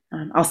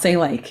I'll say,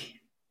 like,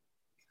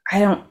 I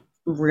don't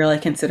really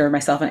consider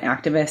myself an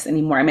activist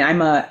anymore. I mean,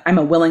 I'm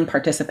a willing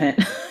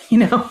participant,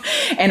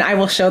 and I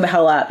will show the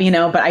hell up,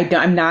 but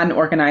I'm not an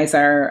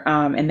organizer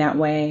in that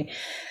way.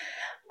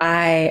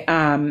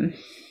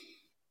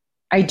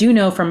 I do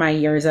know from my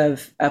years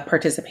of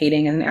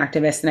participating as an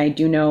activist, and I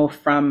do know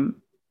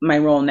from my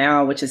role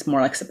now, which is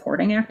more like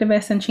supporting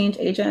activists and change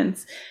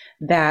agents,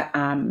 that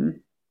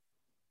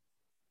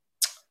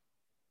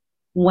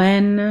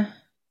when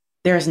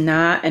there's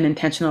not an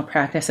intentional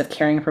practice of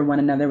caring for one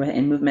another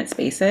within movement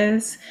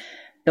spaces,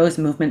 those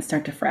movements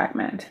start to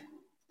fragment.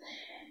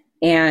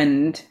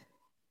 And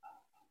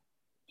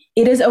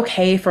it is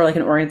okay for like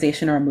an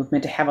organization or a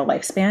movement to have a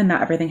lifespan.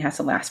 Not everything has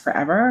to last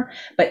forever.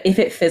 But if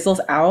it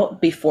fizzles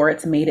out before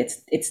it's made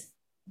its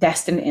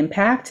destined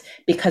impact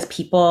because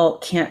people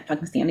can't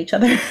fucking stand each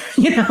other,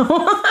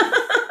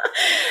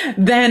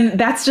 then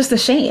that's just a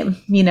shame.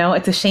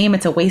 It's a shame.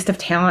 It's a waste of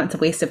talent. It's a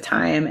waste of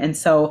time. And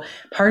so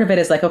part of it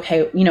is like,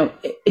 okay,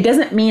 it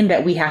doesn't mean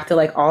that we have to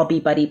like all be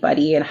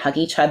buddy and hug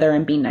each other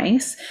and be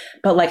nice,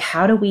 but like,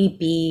 how do we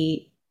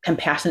be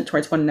compassionate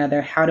towards one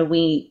another? How do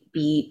we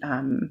be,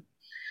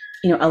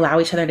 allow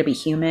each other to be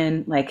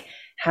human? Like,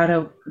 how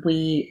do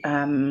we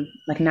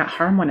not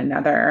harm one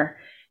another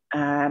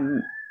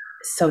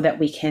so that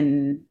we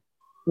can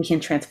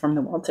transform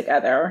the world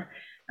together?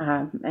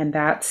 And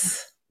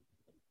that's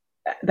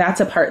that's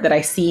a part that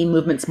I see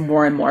movements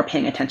more and more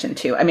paying attention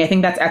to. I mean, I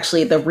think that's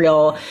actually the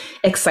real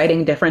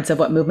exciting difference of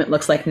what movement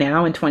looks like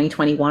now in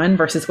 2021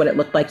 versus what it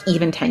looked like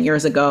even 10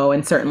 years ago.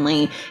 And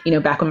certainly,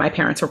 back when my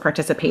parents were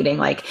participating,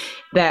 like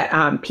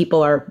that,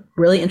 people are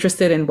really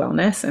interested in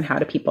wellness and how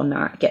do people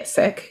not get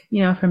sick,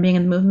 from being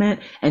in the movement.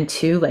 And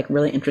two, like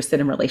really interested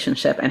in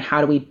relationship and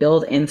how do we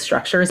build in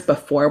structures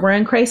before we're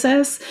in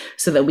crisis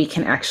so that we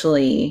can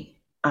actually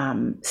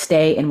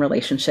stay in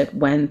relationship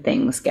when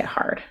things get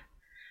hard.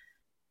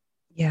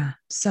 Yeah,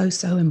 so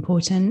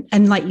important.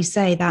 And like you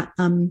say, that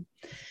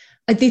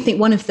I do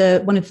think one of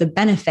the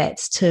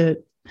benefits to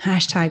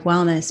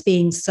 #wellness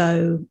being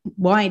so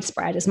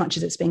widespread, as much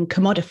as it's been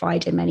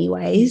commodified in many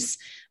ways,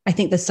 I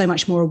think there's so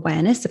much more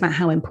awareness about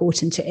how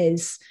important it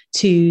is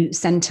to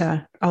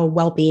center our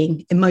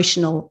well-being,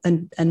 emotional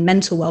and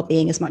mental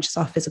well-being, as much as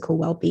our physical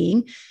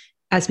well-being,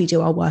 as we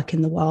do our work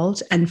in the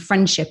world. And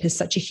friendship is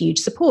such a huge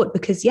support,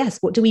 because yes,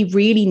 what do we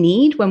really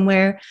need when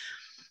we're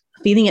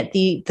feeling at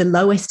the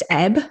lowest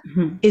ebb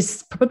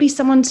is probably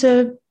someone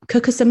to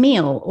cook us a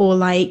meal, or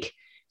like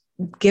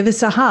give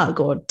us a hug,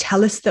 or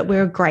tell us that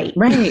we're great.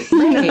 Right.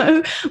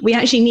 We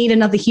actually need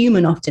another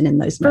human often in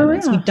those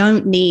moments. We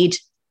don't need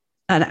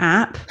an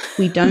app.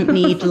 We don't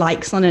need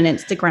likes on an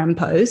Instagram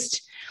post.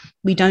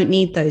 We don't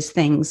need those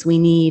things. We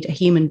need a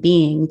human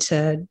being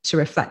to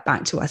reflect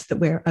back to us that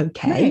we're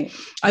okay. Right.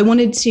 I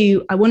wanted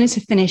to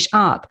finish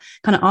up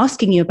kind of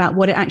asking you about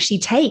what it actually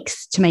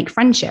takes to make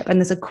friendship. And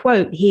there's a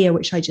quote here,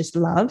 which I just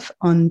love,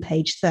 on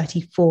page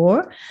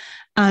 34.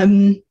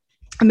 And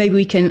maybe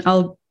we can,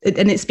 and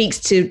it speaks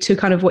to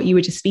kind of what you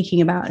were just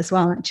speaking about as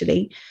well,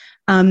 actually.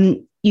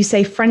 You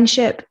say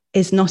friendship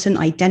is not an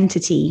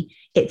identity,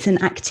 it's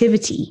an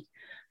activity.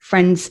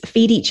 Friends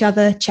feed each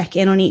other, check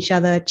in on each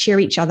other, cheer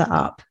each other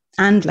up,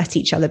 and let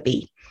each other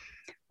be.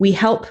 We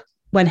help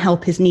when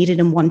help is needed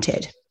and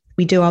wanted.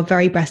 We do our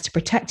very best to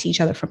protect each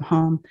other from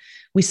harm.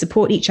 We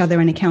support each other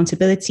in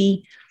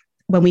accountability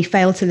when we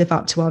fail to live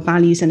up to our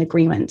values and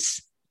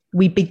agreements.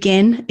 We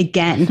begin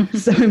again.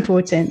 So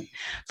important.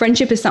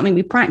 Friendship is something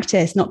we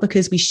practice, not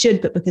because we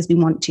should, but because we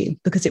want to,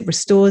 because it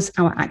restores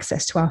our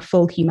access to our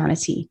full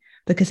humanity,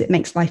 because it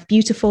makes life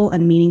beautiful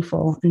and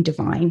meaningful and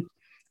divine.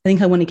 I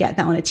think I want to get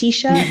that on a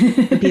t-shirt.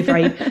 It'd be a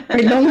very,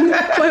 very long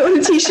quote on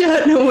a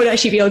t-shirt. No one would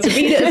actually be able to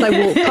read it as I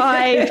walk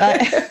by.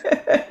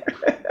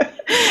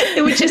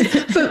 It would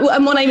just,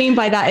 and what I mean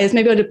by that is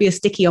maybe it would be a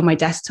sticky on my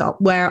desktop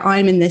where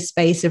I'm in this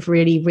space of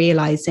really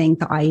realizing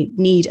that I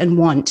need and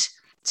want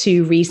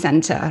to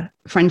recenter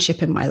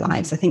friendship in my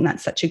lives. I think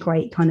that's such a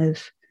great kind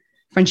of,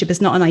 friendship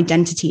is not an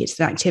identity, it's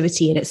an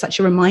activity. And it's such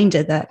a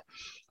reminder that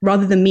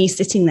rather than me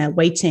sitting there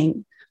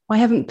waiting, why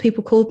haven't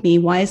people called me?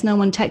 Why is no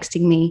one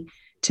texting me?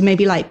 To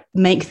maybe like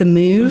make the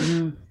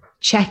move,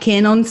 check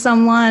in on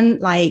someone,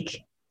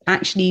 like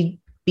actually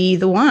be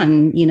the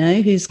one,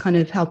 who's kind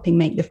of helping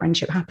make the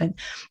friendship happen.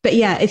 But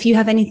yeah, if you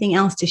have anything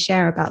else to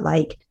share about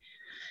like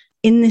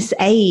in this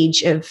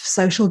age of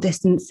social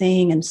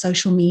distancing and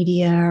social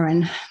media,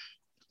 and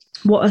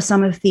what are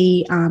some of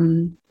the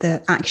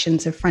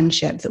actions of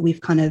friendship that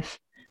we've kind of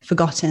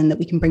forgotten that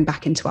we can bring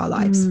back into our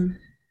lives?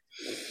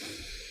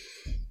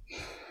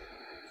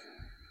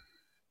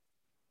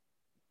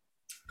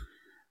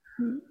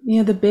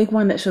 The big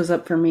one that shows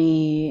up for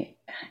me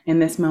in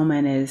this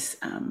moment is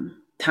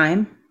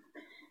time,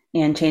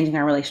 and changing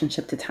our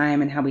relationship to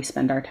time and how we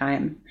spend our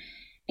time.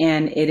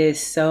 And it is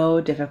so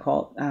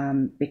difficult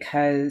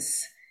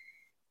because,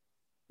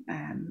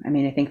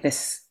 I think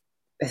this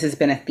has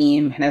been a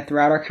theme kind of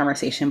throughout our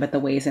conversation, but the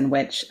ways in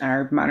which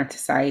our modern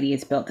society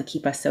is built to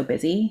keep us so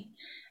busy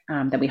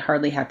that we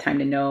hardly have time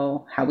to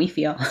know how we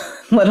feel,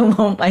 let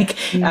alone like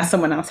ask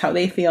someone else how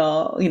they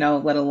feel,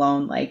 let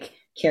alone like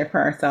care for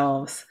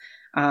ourselves.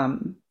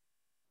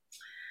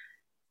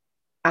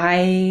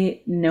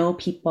 I know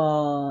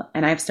people,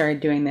 and I've started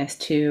doing this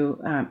to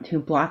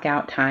block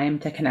out time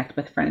to connect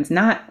with friends,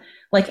 not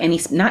like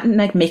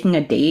making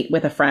a date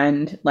with a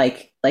friend,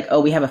 like,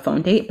 oh, we have a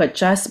phone date, but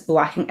just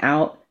blocking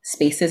out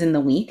spaces in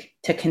the week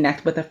to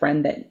connect with a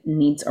friend that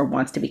needs or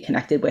wants to be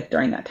connected with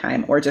during that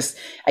time. Or just,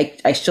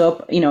 I show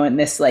up, in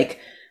this like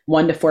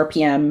 1 to 4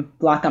 p.m.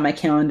 block on my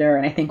calendar.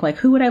 And I think like,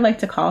 who would I like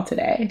to call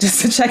today just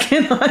to check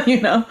in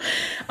on,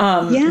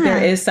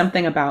 There is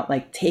something about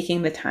like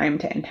taking the time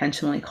to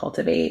intentionally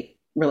cultivate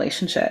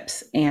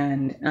relationships,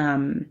 and,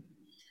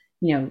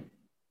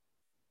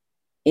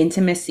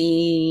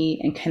 intimacy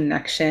and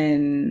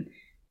connection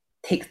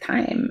takes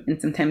time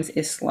and sometimes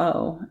is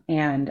slow.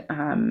 And,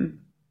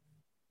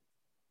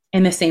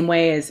 in the same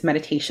way as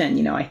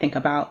meditation, I think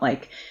about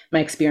like my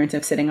experience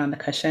of sitting on the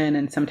cushion,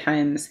 and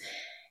sometimes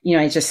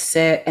I just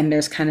sit and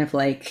there's kind of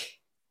like,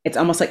 it's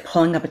almost like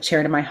pulling up a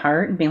chair to my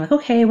heart and being like,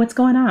 okay, what's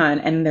going on?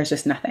 And there's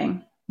just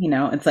nothing,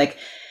 it's like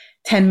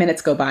 10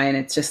 minutes go by and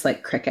it's just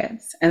like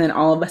crickets. And then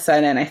all of a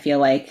sudden I feel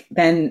like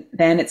then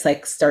it's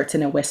like starts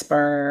in a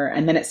whisper,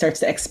 and then it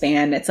starts to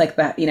expand. It's like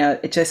that,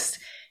 it just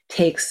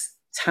takes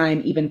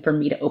time even for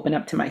me to open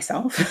up to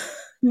myself,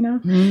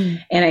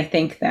 And I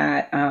think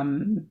that,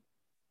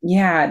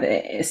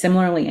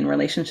 similarly in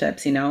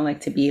relationships,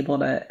 like to be able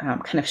to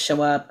kind of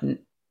show up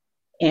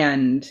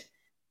and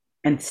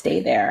stay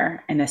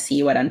there and to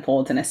see what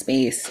unfolds in a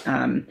space,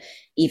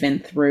 even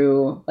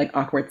through like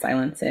awkward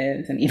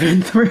silences and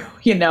even through,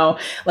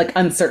 like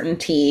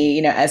uncertainty,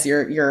 as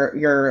you're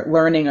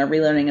learning or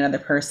relearning another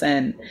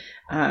person.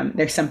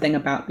 There's something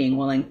about being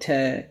willing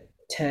to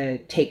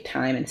take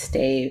time and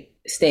stay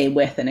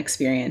with an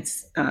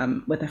experience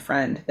with a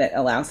friend that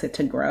allows it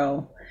to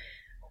grow.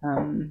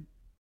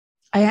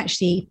 I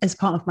actually, as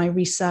part of my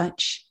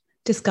research,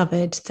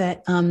 discovered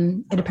that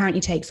it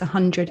apparently takes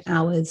 100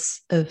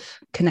 hours of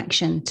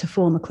connection to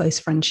form a close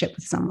friendship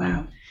with someone.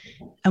 Wow.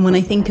 And when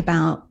I think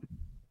about,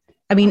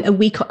 a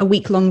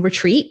week long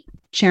retreat,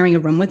 sharing a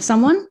room with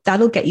someone,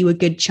 that'll get you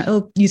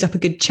it'll use up a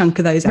good chunk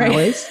of those hours.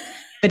 Right.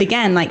 But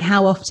again, like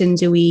how often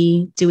do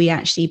we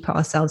actually put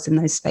ourselves in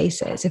those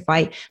spaces? If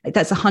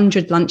that's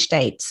 100 lunch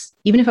dates,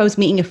 even if I was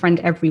meeting a friend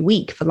every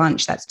week for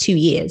lunch, that's 2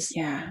 years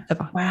of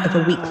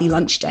a weekly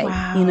lunch date.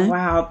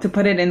 Wow. To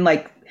put it in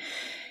like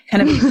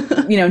kind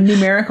of,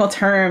 numerical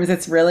terms,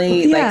 it's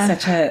really like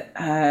such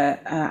a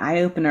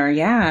eye opener.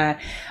 Yeah.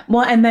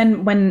 Well, and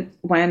then when,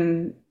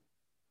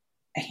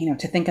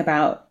 to think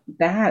about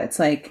that, it's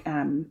like,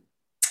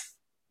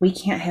 we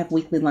can't have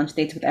weekly lunch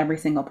dates with every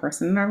single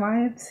person in our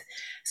lives.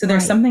 So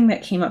there's something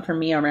that came up for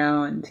me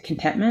around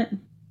contentment.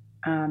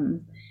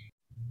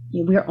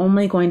 We're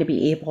only going to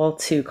be able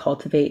to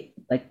cultivate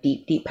like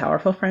deep,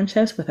 powerful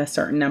friendships with a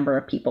certain number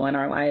of people in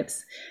our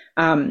lives.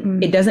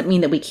 It doesn't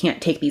mean that we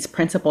can't take these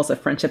principles of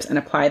friendships and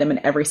apply them in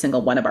every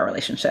single one of our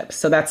relationships.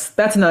 So that's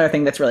another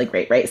thing that's really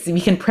great, right? So we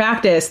can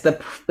practice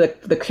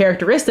the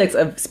characteristics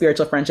of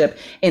spiritual friendship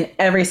in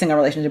every single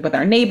relationship with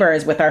our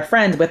neighbors, with our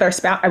friends, with our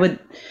spouse.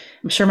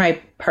 I'm sure my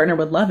partner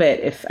would love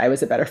it if I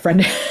was a better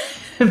friend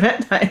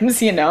at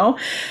times,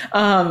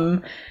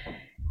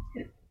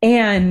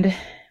 and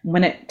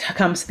when it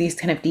comes to these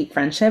kind of deep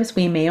friendships,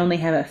 we may only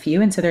have a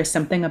few. And so there's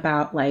something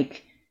about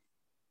like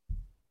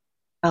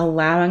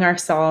allowing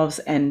ourselves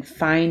and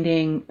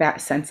finding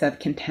that sense of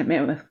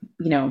contentment with,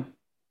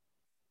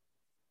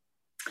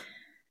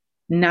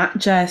 not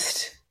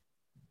just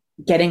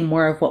getting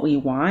more of what we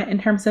want in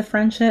terms of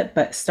friendship,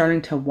 but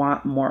starting to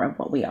want more of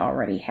what we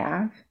already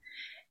have,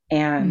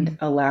 and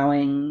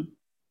allowing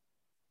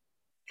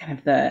kind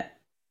of the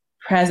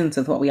presence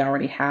of what we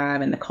already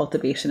have and the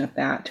cultivation of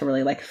that to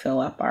really like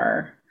fill up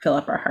our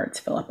hearts,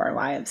 fill up our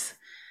lives.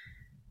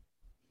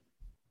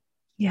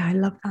 Yeah, I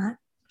love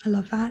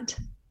that.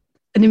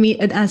 And I mean,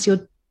 as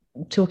you're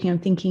talking, I'm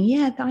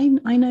thinking,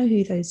 I know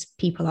who those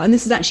people are. And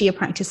this is actually a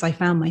practice I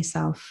found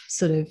myself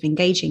sort of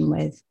engaging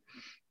with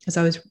as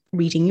I was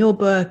reading your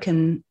book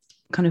and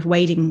kind of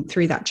wading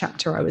through that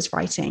chapter I was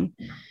writing,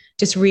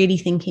 just really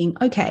thinking,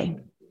 okay,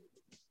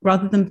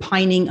 rather than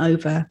pining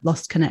over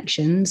lost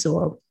connections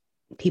or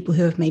people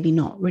who have maybe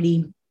not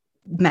really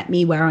met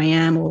me where I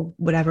am or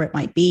whatever it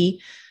might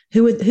be,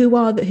 who are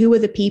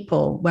the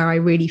people where I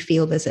really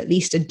feel there's at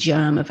least a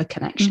germ of a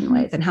connection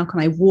with, and how can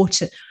I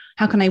water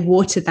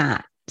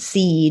that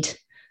seed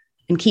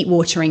and keep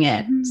watering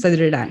it so that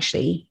it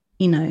actually,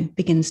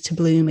 begins to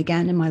bloom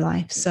again in my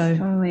life. So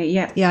totally,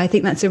 yeah, I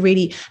think that's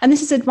and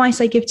this is advice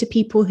I give to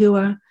people who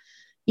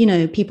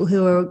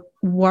are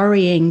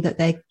worrying that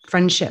their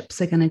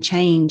friendships are going to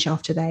change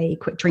after they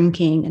quit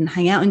drinking and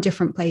hang out in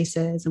different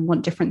places and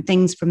want different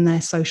things from their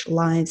social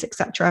lives,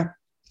 etc.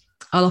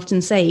 I'll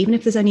often say, even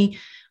if there's only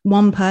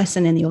one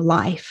person in your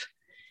life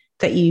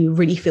that you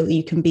really feel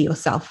you can be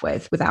yourself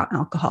with without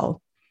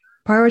alcohol,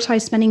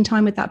 prioritize spending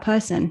time with that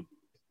person.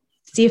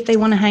 See if they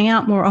want to hang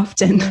out more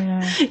often.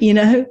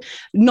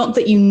 Not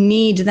that you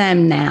need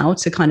them now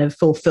to kind of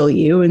fulfill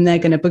you and they're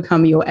going to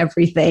become your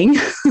everything.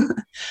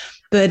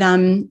 But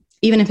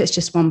even if it's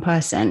just one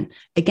person,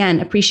 again,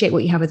 appreciate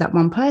what you have with that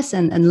one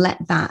person and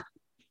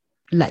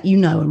let you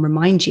know and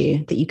remind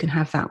you that you can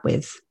have that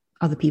with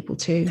other people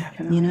too.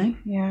 Definitely.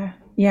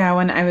 Yeah.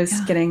 When I was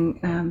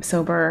getting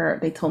sober,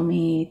 they told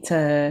me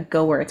to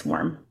go where it's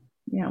warm,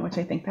 which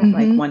I think that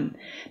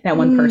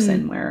one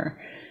person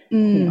where,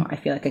 I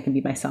feel like I can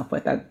be myself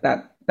with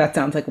that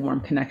sounds like a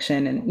warm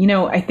connection. And,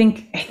 I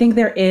think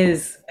there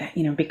is,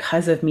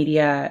 because of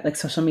media, like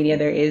social media,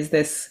 there is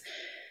this,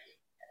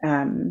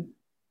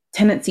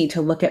 tendency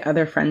to look at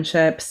other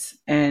friendships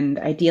and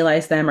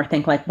idealize them or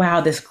think like, wow,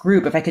 this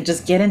group, if I could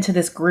just get into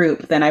this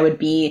group, then I would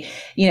be,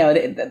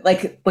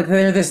 like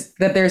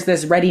there's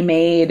this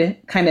ready-made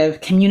kind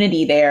of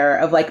community there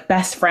of like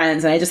best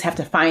friends and I just have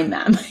to find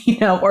them,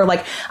 or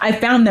like I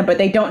found them, but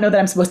they don't know that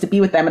I'm supposed to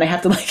be with them and I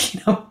have to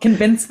like,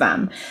 convince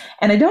them.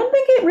 And I don't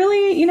think it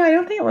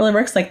really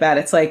works like that.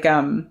 It's like,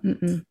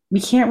 we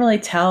can't really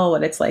tell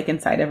what it's like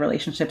inside of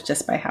relationships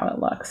just by how it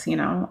looks,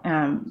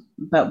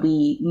 but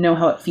we know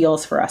how it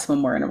feels for us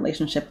when we're in a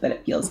relationship, that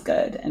it feels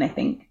good. And I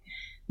think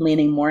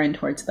leaning more in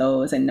towards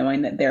those and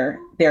knowing that they're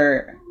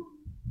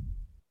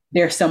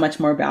so much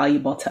more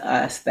valuable to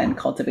us than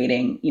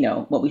cultivating,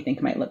 what we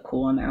think might look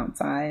cool on the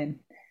outside.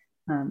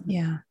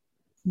 Yeah.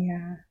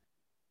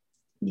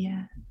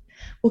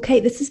 Well,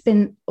 Kate, this has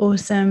been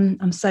awesome.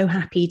 I'm so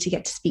happy to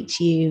get to speak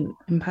to you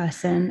in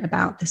person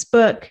about this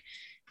book.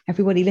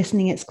 Everybody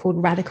listening, it's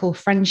called Radical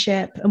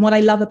Friendship. And what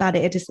I love about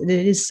it is that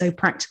it is so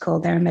practical.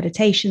 There are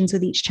meditations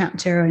with each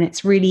chapter, and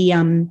it's really,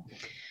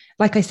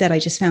 like I said, I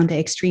just found it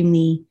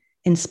extremely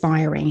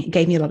inspiring. It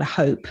gave me a lot of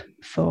hope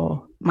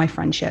for my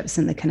friendships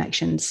and the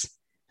connections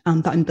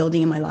that I'm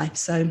building in my life.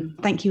 So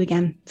thank you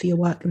again for your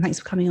work, and thanks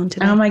for coming on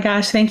today. Oh my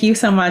gosh, thank you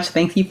so much.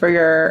 Thank you for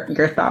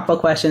your thoughtful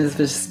questions. It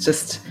was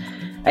just,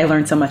 I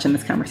learned so much in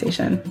this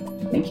conversation.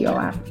 Thank you a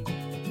lot.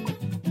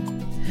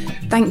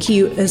 Thank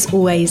you, as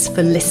always,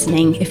 for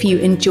listening. If you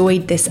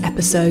enjoyed this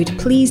episode,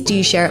 please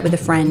do share it with a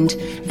friend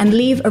and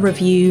leave a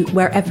review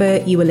wherever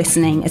you are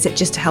listening, as it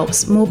just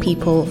helps more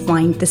people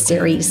find the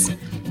series.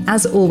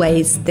 As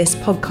always, this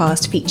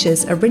podcast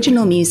features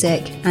original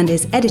music and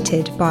is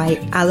edited by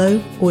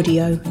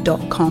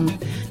aloeaudio.com.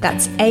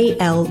 That's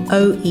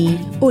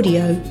ALOE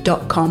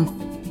audio.com.